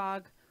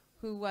pedagogue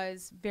who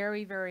was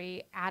very,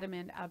 very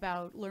adamant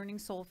about learning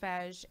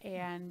solfege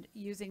and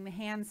using the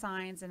hand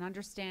signs and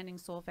understanding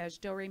solfege,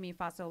 do, re, mi,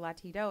 fa, sol, la,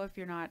 ti, do, if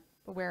you're not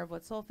aware of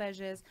what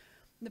solfege is.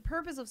 The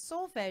purpose of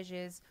solfege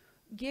is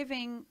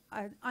giving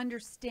an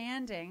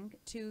understanding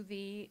to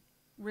the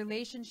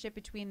relationship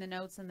between the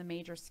notes and the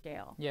major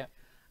scale. Yeah.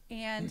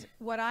 And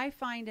what I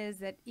find is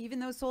that even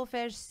though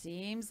solfege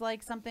seems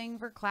like something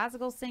for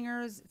classical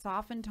singers, it's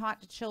often taught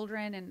to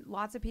children, and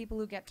lots of people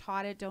who get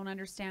taught it don't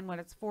understand what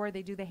it's for.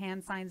 They do the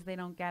hand signs, they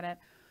don't get it.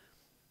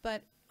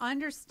 But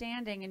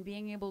understanding and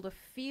being able to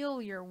feel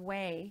your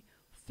way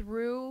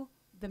through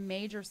the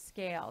major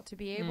scale, to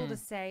be able to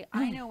say,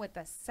 I know what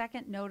the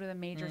second note of the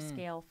major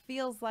scale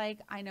feels like.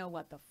 I know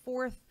what the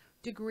fourth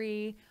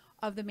degree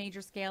of the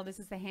major scale, this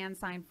is the hand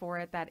sign for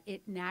it, that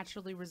it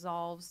naturally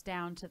resolves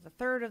down to the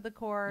third of the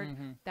chord,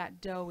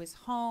 that do is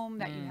home,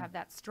 that you have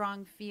that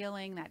strong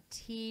feeling, that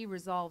T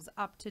resolves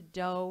up to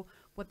do,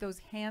 what those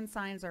hand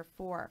signs are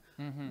for.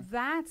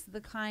 That's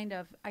the kind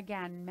of,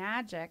 again,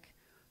 magic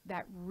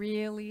that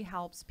really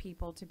helps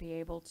people to be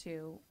able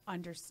to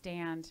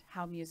understand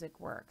how music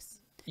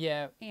works.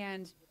 Yeah.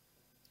 And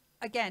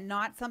again,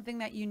 not something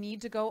that you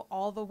need to go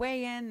all the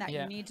way in, that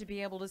you need to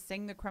be able to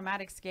sing the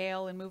chromatic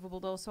scale in movable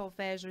do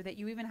solfege, or that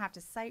you even have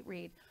to sight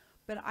read.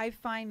 But I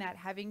find that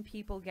having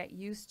people get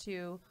used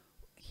to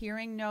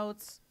hearing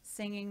notes,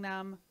 singing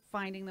them,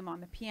 finding them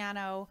on the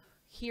piano,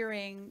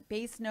 hearing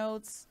bass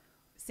notes,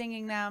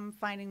 singing them,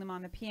 finding them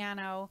on the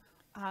piano,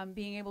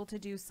 being able to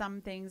do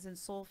some things in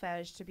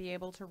solfege to be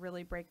able to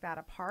really break that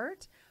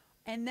apart.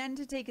 And then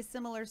to take a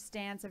similar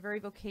stance, a very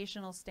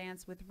vocational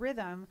stance with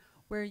rhythm,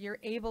 where you're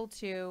able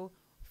to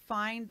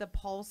find the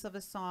pulse of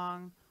a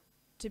song,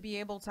 to be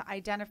able to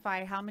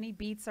identify how many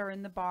beats are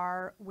in the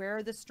bar,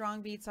 where the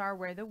strong beats are,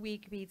 where the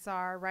weak beats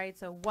are, right?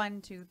 So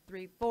 1, 2,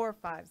 3, 4,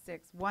 5,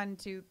 6, 1,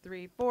 2,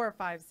 3, 4,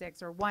 5,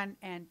 6, or 1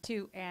 and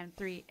 2 and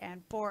 3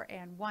 and 4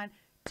 and 1,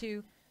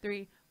 2,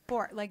 3,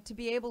 4. Like, to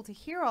be able to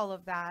hear all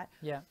of that.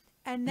 Yeah.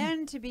 And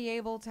then to be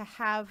able to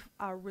have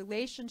a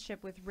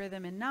relationship with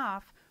rhythm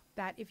enough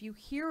that if you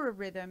hear a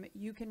rhythm,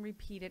 you can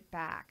repeat it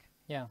back.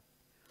 Yeah.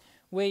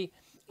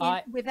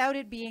 Without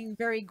it being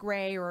very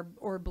gray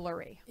or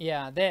blurry.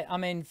 Yeah, I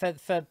mean,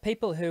 for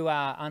people who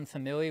are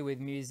unfamiliar with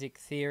music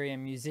theory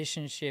and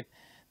musicianship,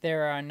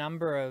 there are a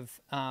number of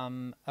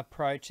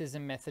approaches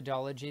and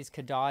methodologies,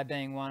 Kodai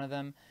being one of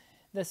them.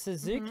 The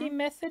Suzuki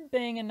method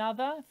being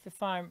another,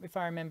 if I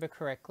remember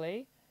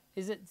correctly.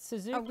 Is it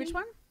Suzuki? Oh, which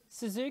one?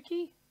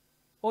 Suzuki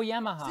or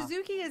Yamaha?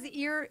 Suzuki is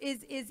ear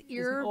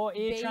or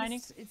ear based.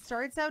 training. It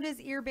starts out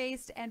as ear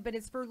based, but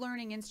it's for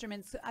learning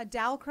instruments.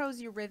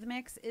 Dalcroze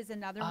Eurythmics is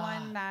another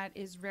one that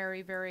is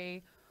very,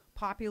 very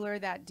popular,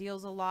 that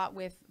deals a lot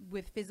with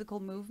physical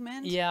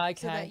movement. Yeah,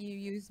 okay. So that you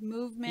use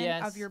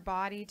movement of your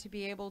body to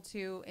be able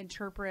to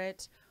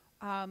interpret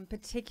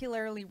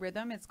particularly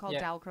rhythm. It's called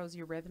Dalcroze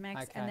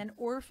Eurythmics. Okay. And then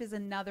Orff is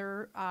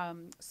another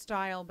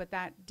style, but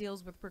that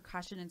deals with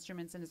percussion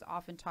instruments and is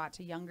often taught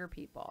to younger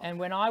people. And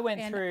when I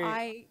went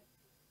through...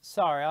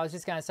 Sorry, I was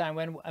just going to say,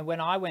 when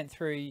I went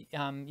through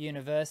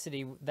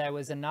university, there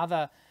was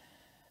another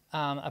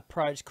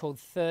approach called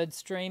third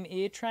stream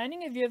ear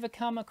training. Have you ever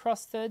come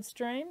across third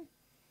stream?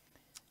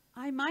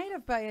 I might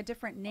have, by a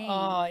different name.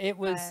 Oh, it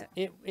was,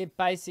 it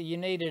basically, you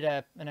needed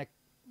an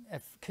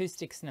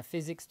acoustics and a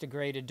physics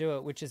degree to do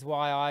it, which is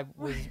why I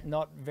was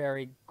not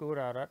very good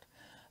at it.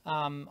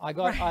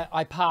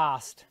 I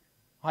passed.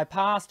 I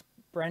passed,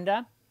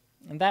 Brenda,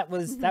 and that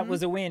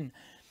was a win.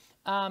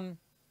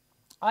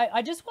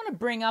 I just want to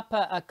bring up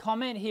a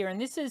comment here,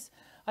 and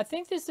I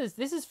think this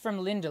is from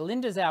Linda.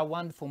 Linda's our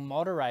wonderful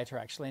moderator,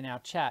 actually, in our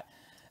chat.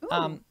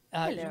 Ooh,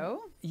 hello.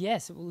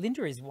 Yes,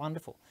 Linda is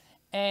wonderful.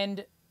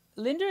 And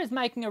Linda is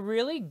making a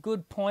really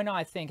good point,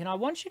 I think, and I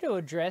want you to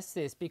address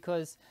this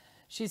because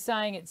she's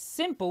saying it's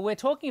simple. We're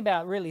talking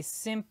about really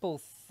simple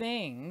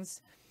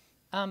things,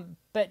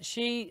 but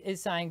she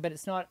is saying, but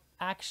it's not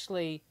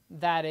actually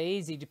that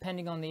easy.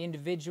 Depending on the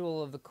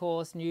individual of the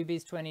course,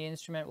 newbies to any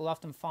instrument will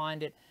often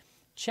find it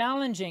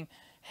challenging.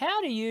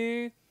 How do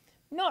you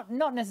not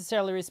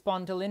necessarily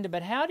respond to Linda,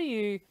 but how do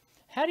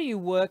you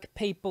work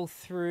people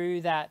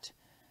through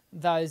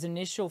those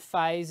initial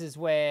phases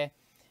where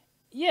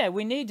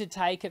we need to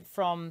take it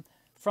from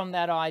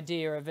that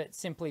idea of it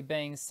simply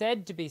being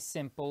said to be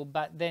simple,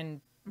 but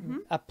then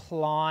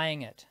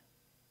applying it?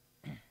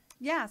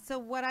 Yeah, so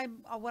what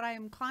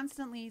I'm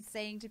constantly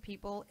saying to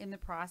people in the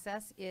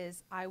process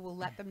is I will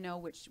let them know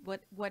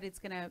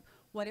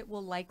what it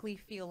will likely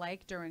feel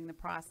like during the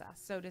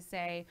process. So to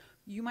say,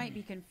 you might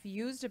be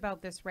confused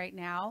about this right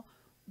now,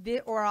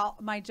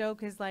 my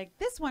joke is like,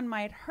 this one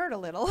might hurt a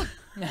little.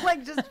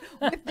 Like, just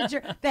with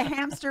the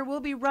hamster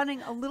will be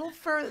running a little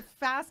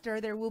faster.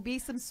 There will be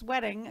some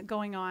sweating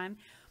going on.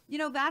 You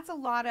know, that's a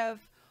lot of,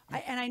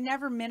 and I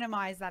never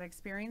minimize that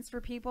experience for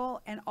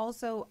people. And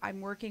also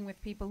I'm working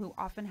with people who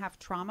often have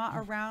trauma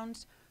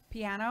around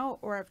piano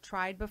or have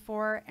tried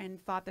before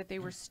and thought that they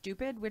were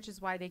stupid, which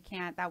is why they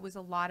can't. That was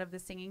a lot of the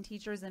singing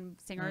teachers and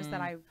singers that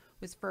I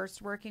was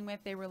first working with.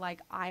 They were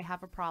like, I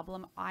have a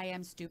problem. I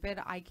am stupid.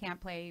 I can't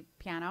play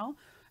piano.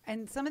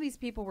 And some of these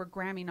people were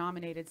Grammy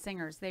nominated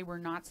singers. They were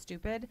not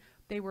stupid.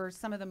 They were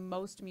some of the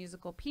most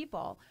musical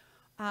people.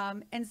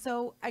 And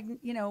so,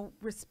 you know,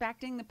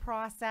 respecting the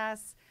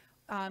process,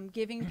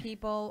 giving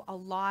people a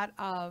lot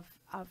of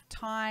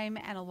time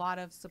and a lot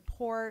of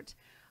support.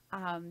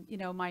 You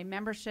know, my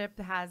membership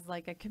has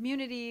like a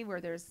community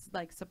where there's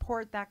like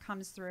support that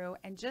comes through,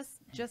 and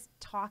just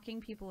talking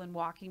people and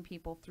walking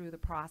people through the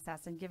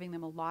process and giving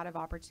them a lot of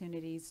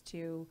opportunities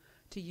to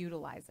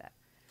utilize it.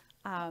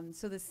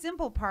 So the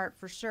simple part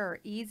for sure,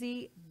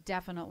 easy,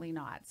 definitely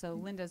not. So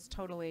Linda's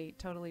totally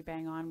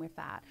bang on with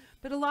that.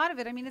 But a lot of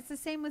it, I mean, it's the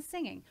same with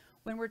singing.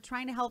 When we're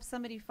trying to help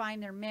somebody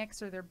find their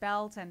mix or their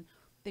belt and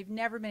they've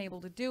never been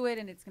able to do it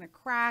and it's going to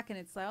crack and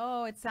it's like,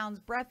 oh, it sounds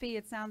breathy.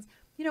 It sounds,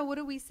 you know, what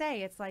do we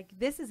say? It's like,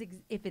 this is,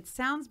 if it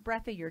sounds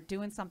breathy, you're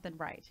doing something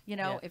right. You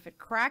know, if it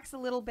cracks a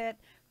little bit,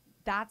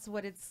 that's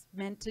what it's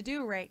meant to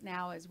do right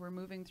now as we're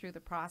moving through the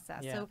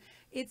process. So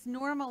it's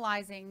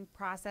normalizing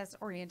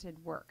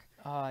process-oriented work.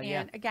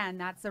 And again,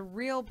 that's a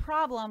real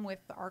problem with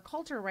our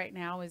culture right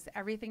now, is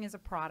everything is a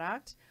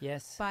product.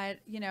 Yes. But,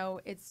 you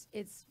know, it's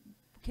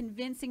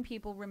convincing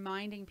people,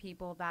 reminding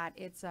people that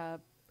it's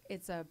a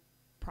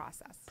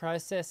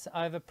process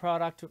over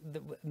product.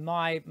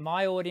 My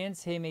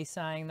audience hear me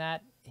saying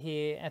that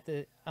here at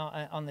the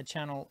on the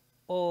channel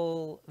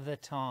all the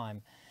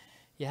time.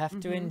 You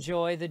have to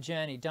enjoy the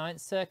journey. Don't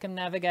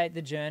circumnavigate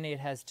the journey. It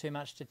has too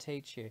much to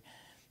teach you.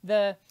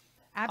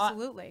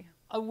 Absolutely.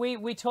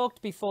 We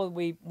talked before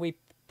we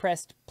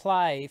pressed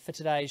play for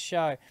today's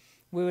show.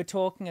 We were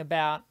talking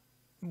about,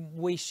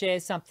 we share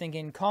something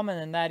in common,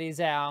 and that is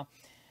our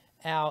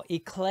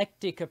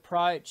eclectic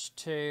approach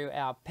to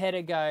our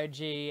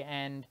pedagogy,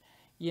 and,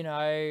 you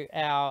know,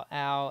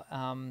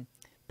 our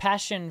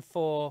passion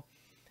for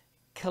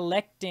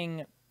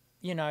collecting,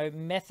 you know,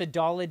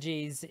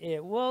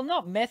 methodologies, well,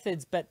 not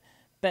methods, but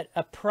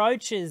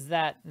approaches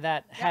that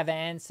have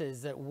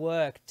answers, that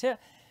work.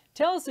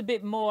 Tell us a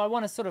bit more. I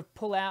want to sort of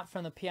pull out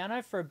from the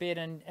piano for a bit,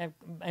 and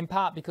in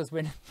part because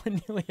we're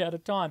nearly out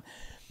of time.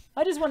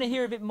 I just want to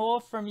hear a bit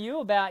more from you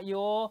about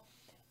your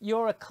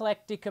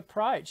eclectic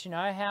approach, you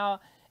know, how,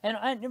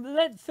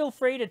 and feel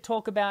free to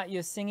talk about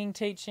your singing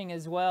teaching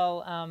as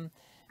well,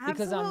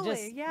 because I'm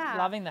just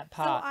loving that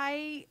part.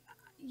 So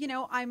you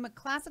know, I'm a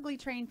classically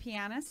trained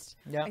pianist.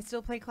 I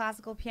still play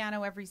classical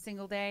piano every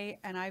single day,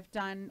 and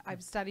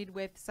I've studied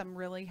with some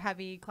really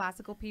heavy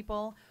classical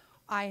people.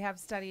 I have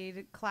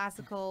studied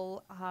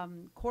classical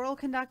choral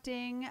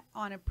conducting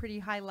on a pretty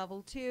high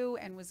level too,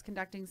 and was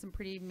conducting some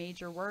pretty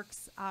major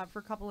works for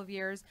a couple of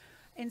years.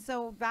 And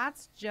so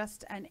that's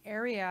just an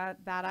area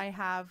that I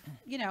have,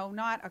 you know,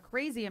 not a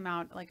crazy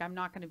amount, like I'm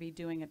not going to be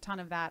doing a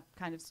ton of that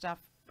kind of stuff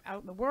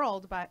out in the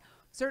world, but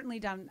certainly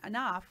done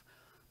enough.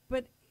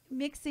 But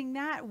mixing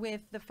that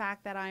with the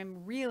fact that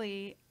I'm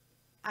really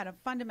at a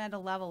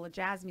fundamental level a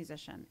jazz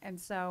musician, and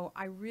so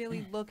I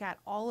really look at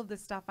all of the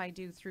stuff I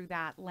do through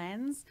that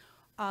lens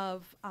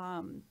of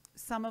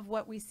some of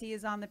what we see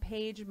is on the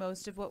page,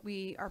 most of what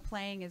we are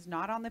playing is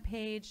not on the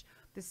page,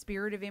 the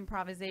spirit of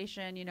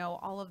improvisation, you know,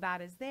 all of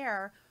that is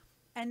there.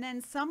 And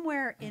then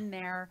somewhere in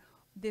there,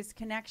 this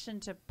connection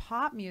to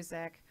pop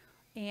music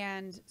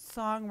and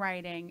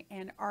songwriting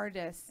and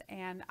artists,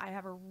 and I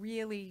have a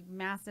really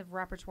massive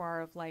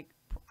repertoire of like,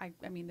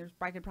 I mean,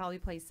 I could probably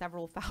play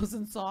several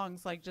thousand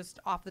songs, like just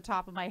off the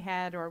top of my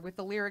head or with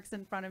the lyrics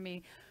in front of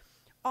me.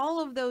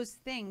 All of those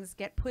things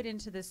get put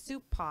into the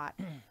soup pot,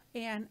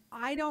 and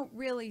I don't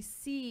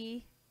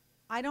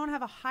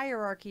have a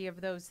hierarchy of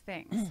those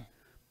things.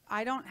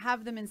 I don't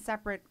have them in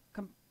separate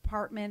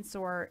compartments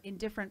or in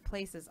different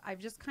places. I've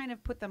just kind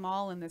of put them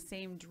all in the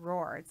same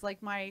drawer. It's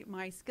like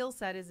my skill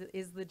set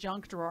is the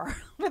junk drawer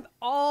with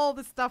all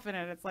the stuff in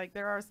it. It's like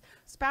there are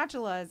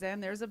spatulas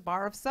and there's a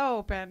bar of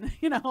soap and,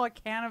 you know, a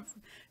can of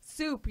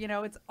soup, you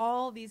know, it's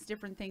all these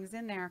different things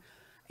in there.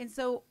 And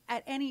so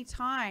at any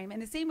time,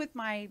 and the same with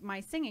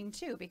my singing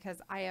too,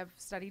 because I have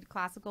studied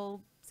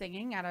classical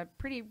singing at a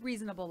pretty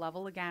reasonable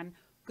level. Again,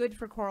 good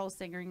for choral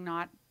singing,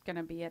 not going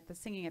to be at the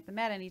singing at the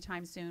Met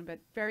anytime soon, but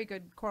very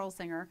good choral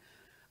singer.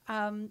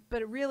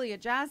 But really a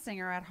jazz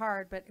singer at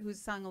heart, but who's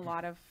sung a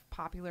lot of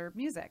popular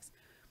musics,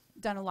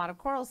 done a lot of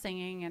choral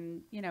singing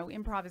and, you know,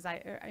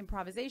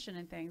 improvisation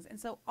and things. And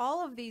so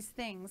all of these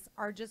things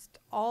are just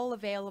all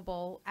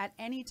available at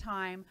any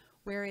time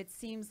where it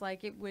seems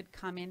like it would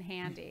come in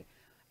handy.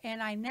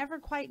 And I never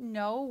quite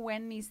know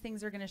when these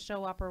things are going to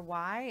show up or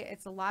why.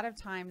 It's a lot of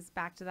times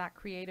back to that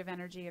creative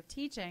energy of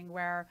teaching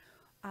where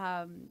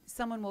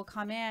someone will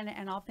come in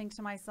and I'll think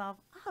to myself,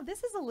 oh,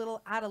 this is a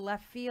little out of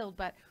left field,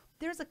 but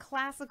there's a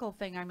classical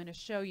thing I'm going to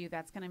show you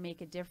that's going to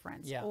make a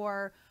difference. Yeah.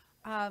 Or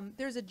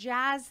there's a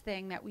jazz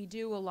thing that we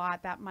do a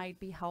lot that might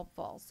be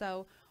helpful.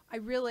 So I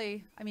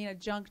mean, a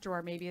junk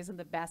drawer maybe isn't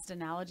the best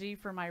analogy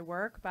for my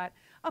work, but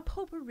a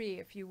potpourri,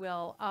 if you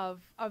will,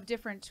 of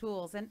different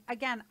tools. And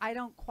again, I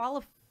don't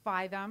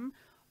qualify them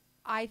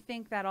I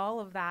think that all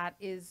of that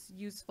is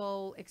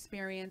useful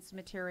experience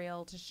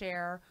material to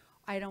share.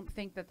 I don't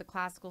think that the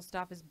classical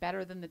stuff is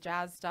better than the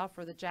jazz stuff,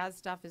 or the jazz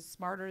stuff is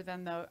smarter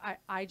than the,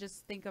 I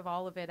just think of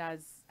all of it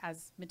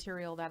as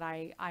material that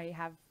I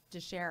have to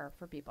share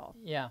for people.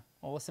 Yeah,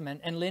 awesome.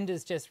 And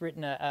Linda's just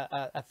written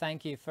a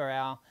thank you for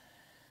our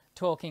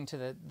talking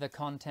to the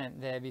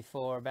content there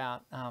before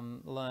about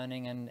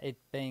learning and it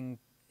being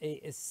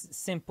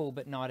simple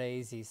but not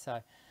easy.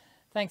 So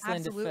thanks,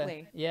 Linda.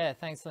 Absolutely.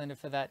 Thanks, Linda,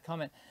 for that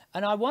comment.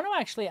 And I want to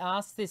actually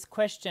ask this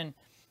question,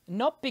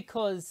 not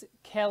because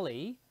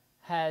Kelly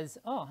has,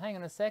 oh, hang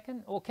on a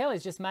second, or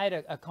Kelly's just made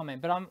a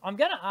comment, but I'm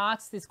going to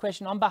ask this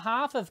question on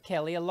behalf of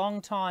Kelly, a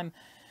long-time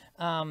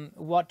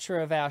watcher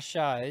of our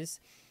shows,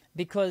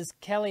 because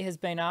Kelly has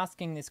been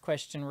asking this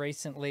question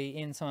recently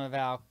in some of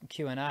our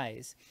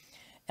Q&As.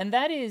 And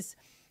that is,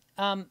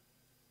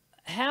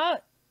 how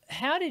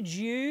did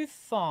you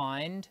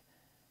find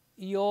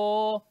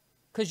your,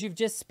 because you've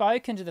just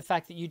spoken to the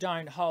fact that you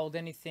don't hold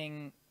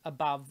anything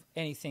above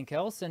anything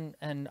else,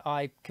 and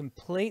I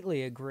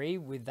completely agree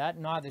with that.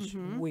 Neither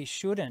we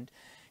shouldn't,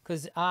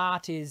 because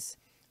art is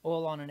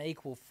all on an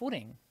equal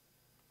footing.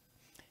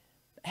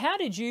 How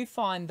did you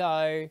find,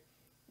 though,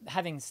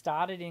 having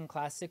started in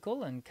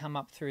classical and come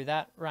up through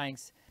that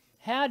ranks,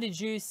 how did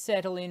you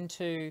settle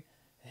into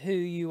who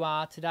you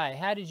are today?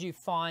 How did you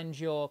find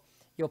your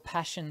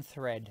passion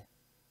thread?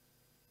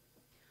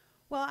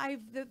 Well,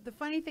 the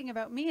funny thing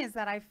about me is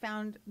that I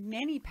found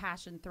many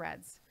passion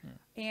threads.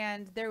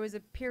 And there was a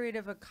period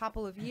of a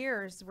couple of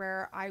years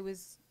where I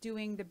was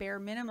doing the bare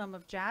minimum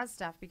of jazz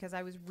stuff because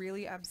I was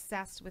really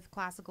obsessed with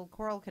classical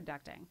choral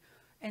conducting.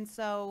 And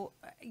so,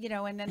 you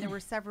know, and then there were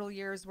several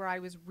years where I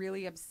was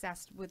really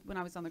obsessed with, when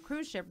I was on the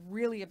cruise ship,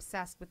 really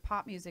obsessed with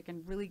pop music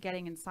and really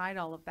getting inside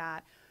all of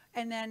that.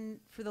 And then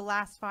for the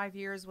last 5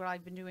 years, where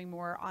I've been doing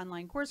more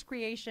online course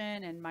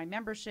creation and my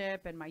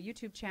membership and my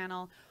YouTube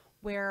channel,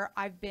 where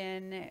I've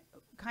been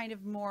kind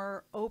of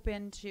more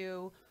open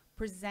to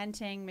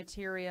presenting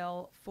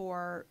material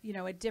for, you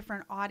know, a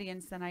different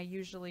audience than I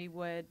usually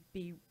would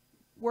be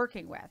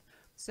working with.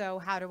 So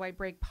how do I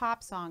break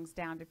pop songs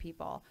down to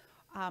people?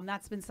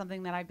 That's been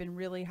something that I've been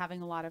really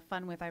having a lot of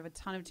fun with. I have a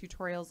ton of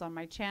tutorials on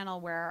my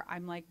channel where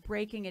I'm like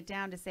breaking it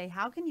down to say,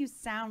 how can you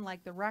sound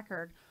like the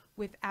record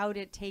without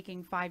it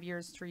taking 5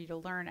 years for you to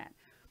learn it?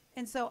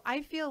 And so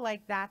I feel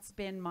like that's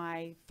been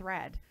my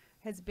thread,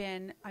 has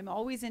been, I'm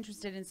always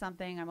interested in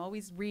something. I'm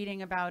always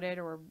reading about it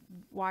or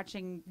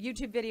watching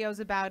YouTube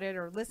videos about it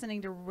or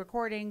listening to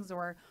recordings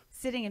or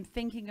sitting and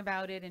thinking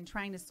about it and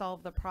trying to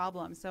solve the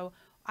problem. So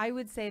I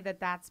would say that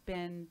that's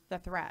been the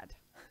thread.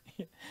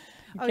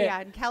 Oh, yeah.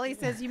 And Kelly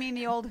says, you mean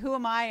the old who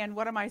am I and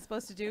what am I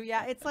supposed to do?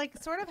 Yeah, it's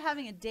like sort of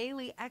having a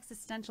daily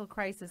existential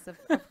crisis of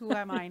who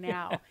am I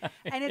now?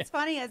 And it's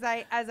funny, as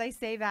I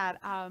say that,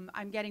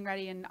 I'm getting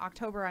ready in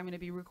October. I'm going to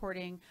be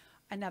recording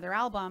another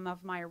album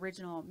of my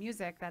original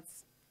music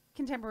that's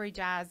contemporary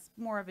jazz,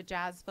 more of a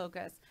jazz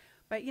focus.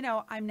 But, you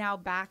know, I'm now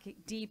back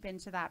deep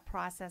into that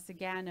process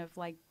again of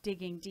like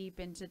digging deep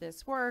into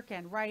this work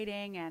and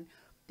writing, and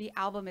the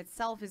album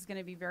itself is going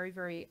to be very,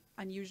 very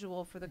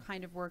unusual for the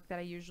kind of work that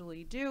I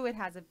usually do. It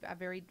has a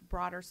very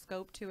broader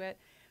scope to it.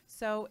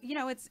 So, you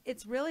know,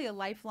 it's really a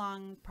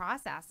lifelong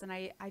process. And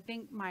I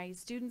think my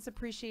students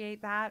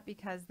appreciate that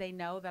because they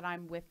know that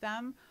I'm with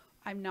them.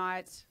 I'm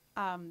not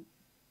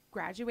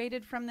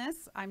graduated from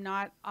this. I'm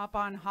not up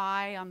on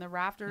high on the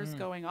rafters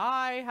going,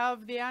 I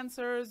have the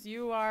answers.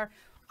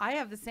 I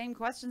have the same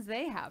questions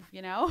they have,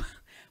 you know.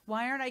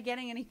 Why aren't I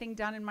getting anything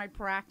done in my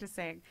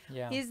practicing?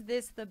 Yeah. Is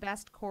this the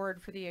best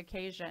chord for the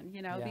occasion?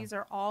 You know, Yeah. these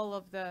are all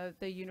of the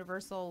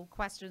universal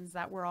questions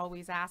that we're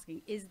always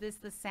asking. Is this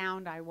the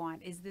sound I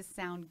want? Is this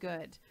sound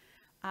good?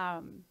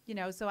 You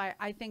know, so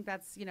I think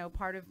that's, you know,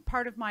 part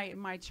of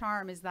my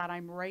charm is that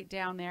I'm right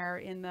down there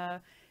in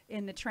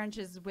the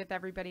trenches with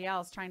everybody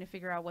else trying to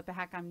figure out what the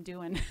heck I'm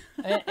doing.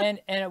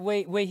 and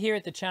we here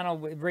at the channel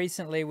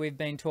recently, we've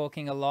been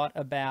talking a lot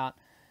about,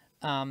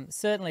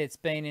 certainly it's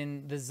been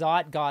in the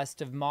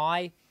zeitgeist of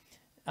my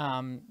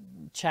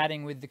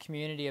chatting with the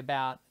community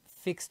about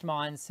fixed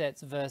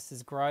mindsets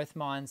versus growth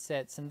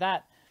mindsets, and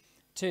that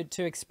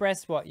to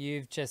express what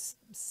you've just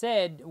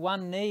said,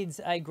 one needs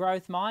a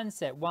growth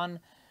mindset.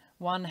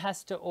 One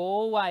has to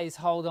always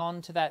hold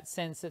on to that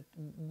sense that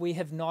we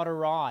have not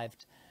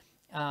arrived.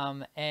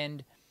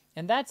 And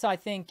that's, I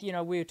think, you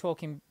know, we were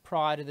talking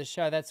prior to the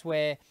show, that's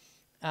where,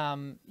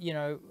 you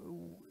know,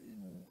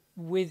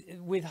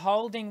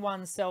 withholding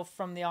oneself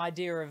from the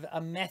idea of a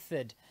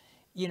method,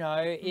 you know,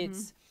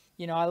 it's,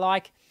 you know, I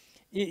like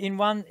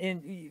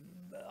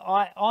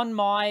on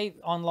my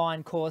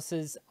online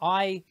courses,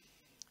 I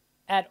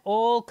at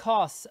all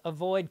costs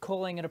avoid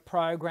calling it a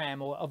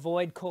program or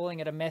avoid calling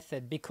it a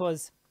method,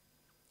 because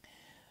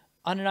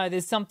I don't know,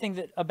 there's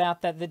something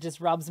about that just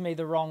rubs me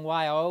the wrong way.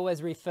 I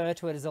always refer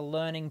to it as a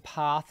learning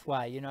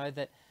pathway, you know,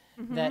 that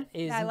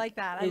is, I like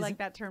that. I like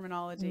that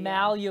terminology.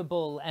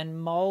 Malleable and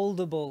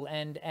moldable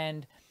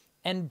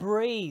and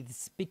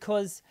breathes,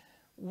 because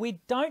we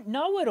don't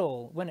know it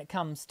all when it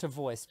comes to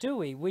voice, do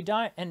we? We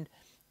don't, and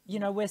you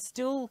know,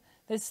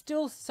 there's there's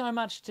still so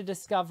much to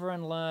discover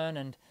and learn.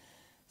 And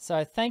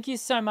so thank you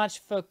so much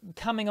for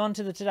coming on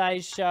to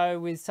today's show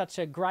with such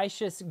a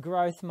gracious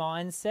growth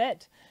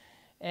mindset.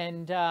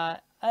 And are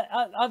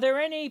there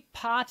any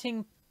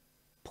parting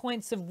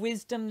points of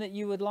wisdom that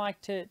you would like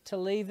to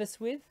leave us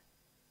with?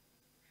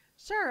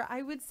 Sure.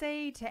 I would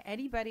say to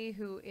anybody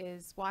who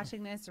is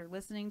watching this or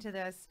listening to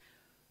this,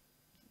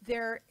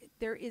 there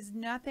is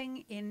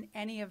nothing in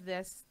any of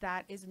this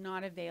that is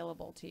not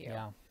available to you.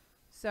 Yeah.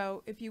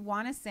 So if you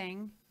want to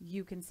sing,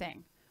 you can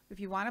sing. If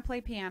you want to play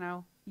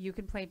piano, you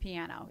can play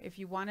piano. If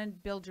you want to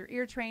build your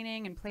ear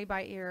training and play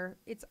by ear,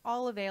 it's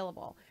all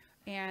available.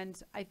 And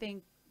I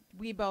think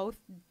we both,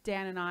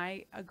 Dan and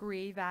I,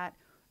 agree that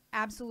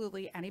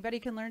absolutely anybody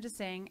can learn to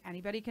sing.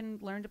 Anybody can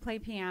learn to play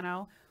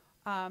piano.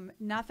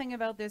 Nothing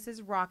about this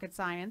is rocket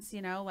science,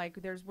 you know, like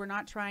we're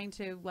not trying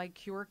to like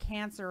cure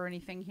cancer or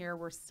anything here.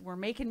 We're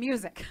making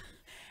music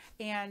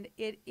and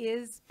it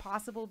is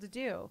possible to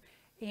do.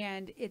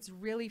 And it's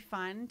really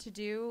fun to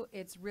do.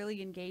 It's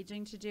really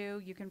engaging to do.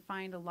 You can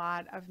find a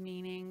lot of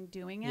meaning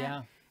doing it.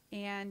 Yeah.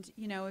 And,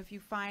 you know, if you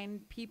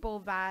find people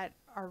that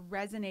are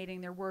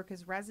resonating, their work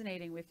is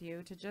resonating with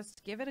you, to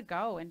just give it a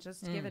go and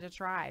just give it a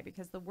try.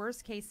 Because the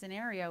worst case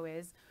scenario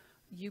is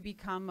you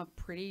become a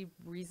pretty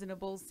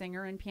reasonable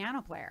singer and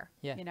piano player,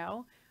 you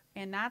know,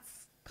 and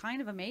that's kind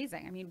of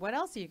amazing. I mean, what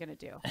else are you going to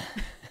do?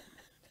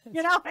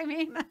 You know what I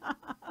mean?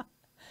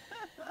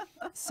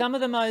 Some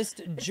of the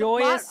most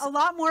joyous, a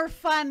lot more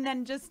fun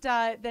than just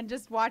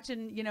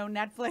watching, you know,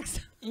 Netflix.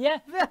 Yeah.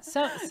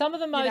 Some of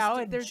the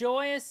most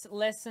joyous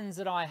lessons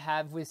that I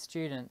have with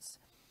students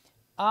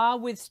are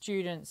with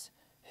students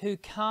who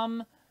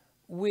come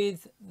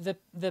with the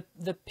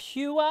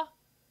pure,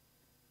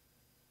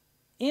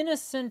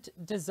 innocent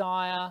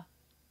desire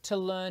to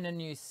learn a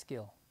new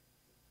skill.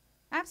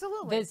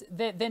 Absolutely.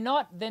 They're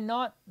not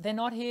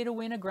here to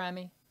win a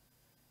Grammy.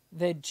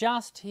 They're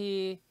just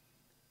here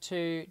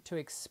to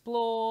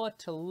explore,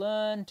 to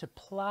learn, to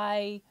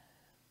play.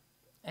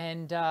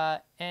 And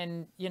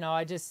you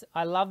know,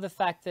 I love the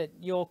fact that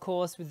your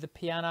course with the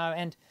piano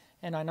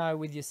and I know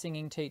with your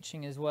singing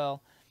teaching as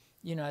well,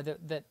 you know,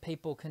 that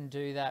people can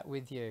do that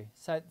with you.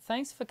 So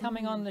thanks for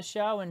coming on the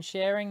show and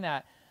sharing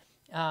that.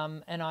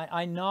 And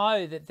I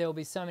know that there'll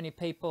be so many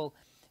people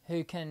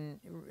who can,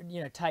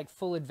 you know, take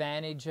full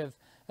advantage of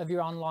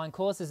your online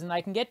courses, and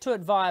they can get to it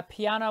via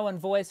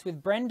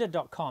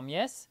pianoandvoicewithbrenda.com,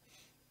 yes?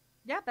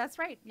 Yeah, that's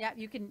right. Yeah,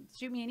 you can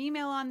shoot me an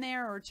email on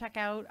there or check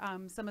out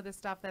some of the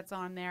stuff that's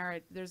on there.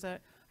 I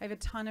have a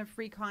ton of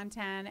free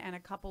content and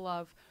a couple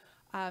of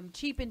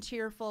cheap and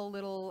cheerful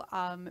little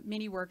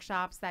mini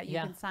workshops that you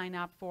can sign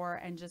up for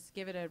and just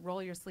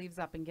roll your sleeves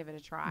up and give it a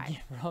try.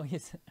 Yeah,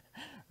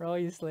 roll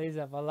your sleeves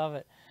up. I love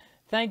it.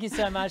 Thank you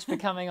so much for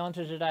coming on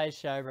to today's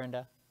show,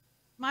 Brenda.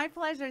 My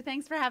pleasure.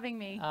 Thanks for having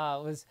me.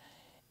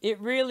 It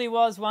really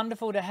was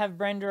wonderful to have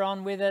Brenda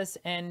on with us,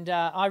 and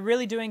I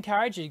really do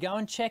encourage you to go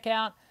and check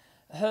out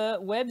her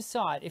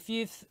website. If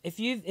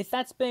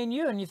that's been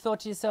you and you've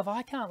thought to yourself,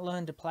 I can't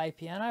learn to play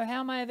piano,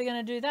 how am I ever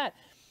going to do that?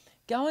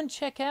 Go and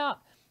check out,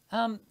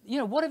 you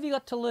know, what have you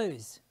got to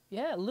lose?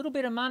 Yeah, a little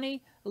bit of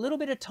money, a little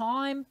bit of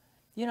time,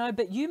 you know,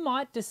 but you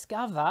might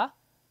discover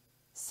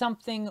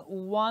something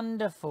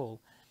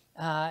wonderful.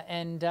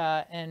 And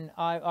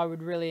I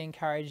would really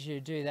encourage you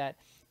to do that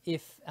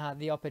if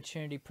the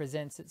opportunity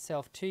presents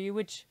itself to you,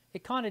 which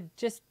it kind of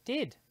just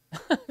did.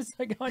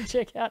 So go and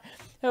check out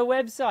her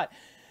website.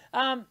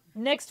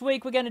 Next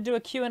week, we're going to do a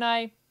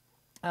Q&A.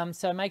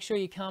 So make sure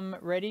you come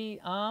ready,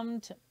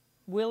 armed,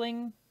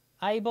 willing,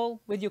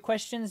 able with your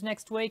questions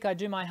next week. I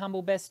do my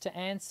humble best to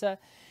answer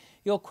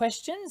your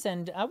questions,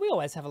 and we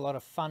always have a lot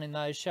of fun in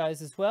those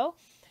shows as well.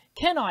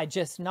 Can I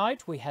just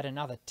note we had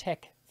another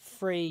tech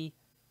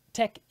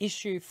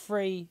issue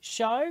free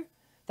show?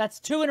 That's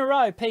 2 in a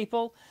row,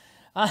 people.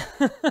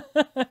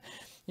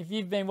 If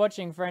you've been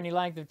watching for any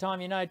length of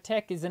time, you know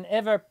tech is an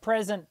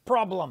ever-present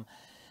problem.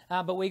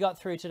 But we got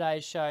through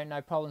today's show,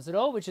 no problems at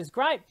all, which is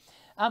great.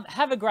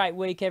 Have a great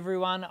week,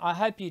 everyone.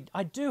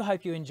 I do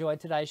hope you enjoyed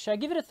today's show.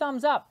 Give it a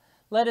thumbs up.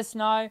 Let us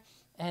know,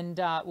 and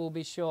we'll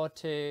be sure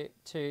to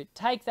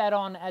take that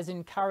on as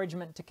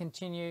encouragement to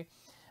continue.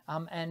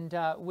 And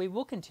we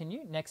will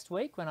continue next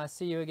week when I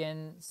see you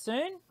again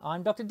soon.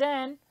 I'm Dr.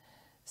 Dan.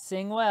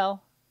 Sing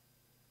well.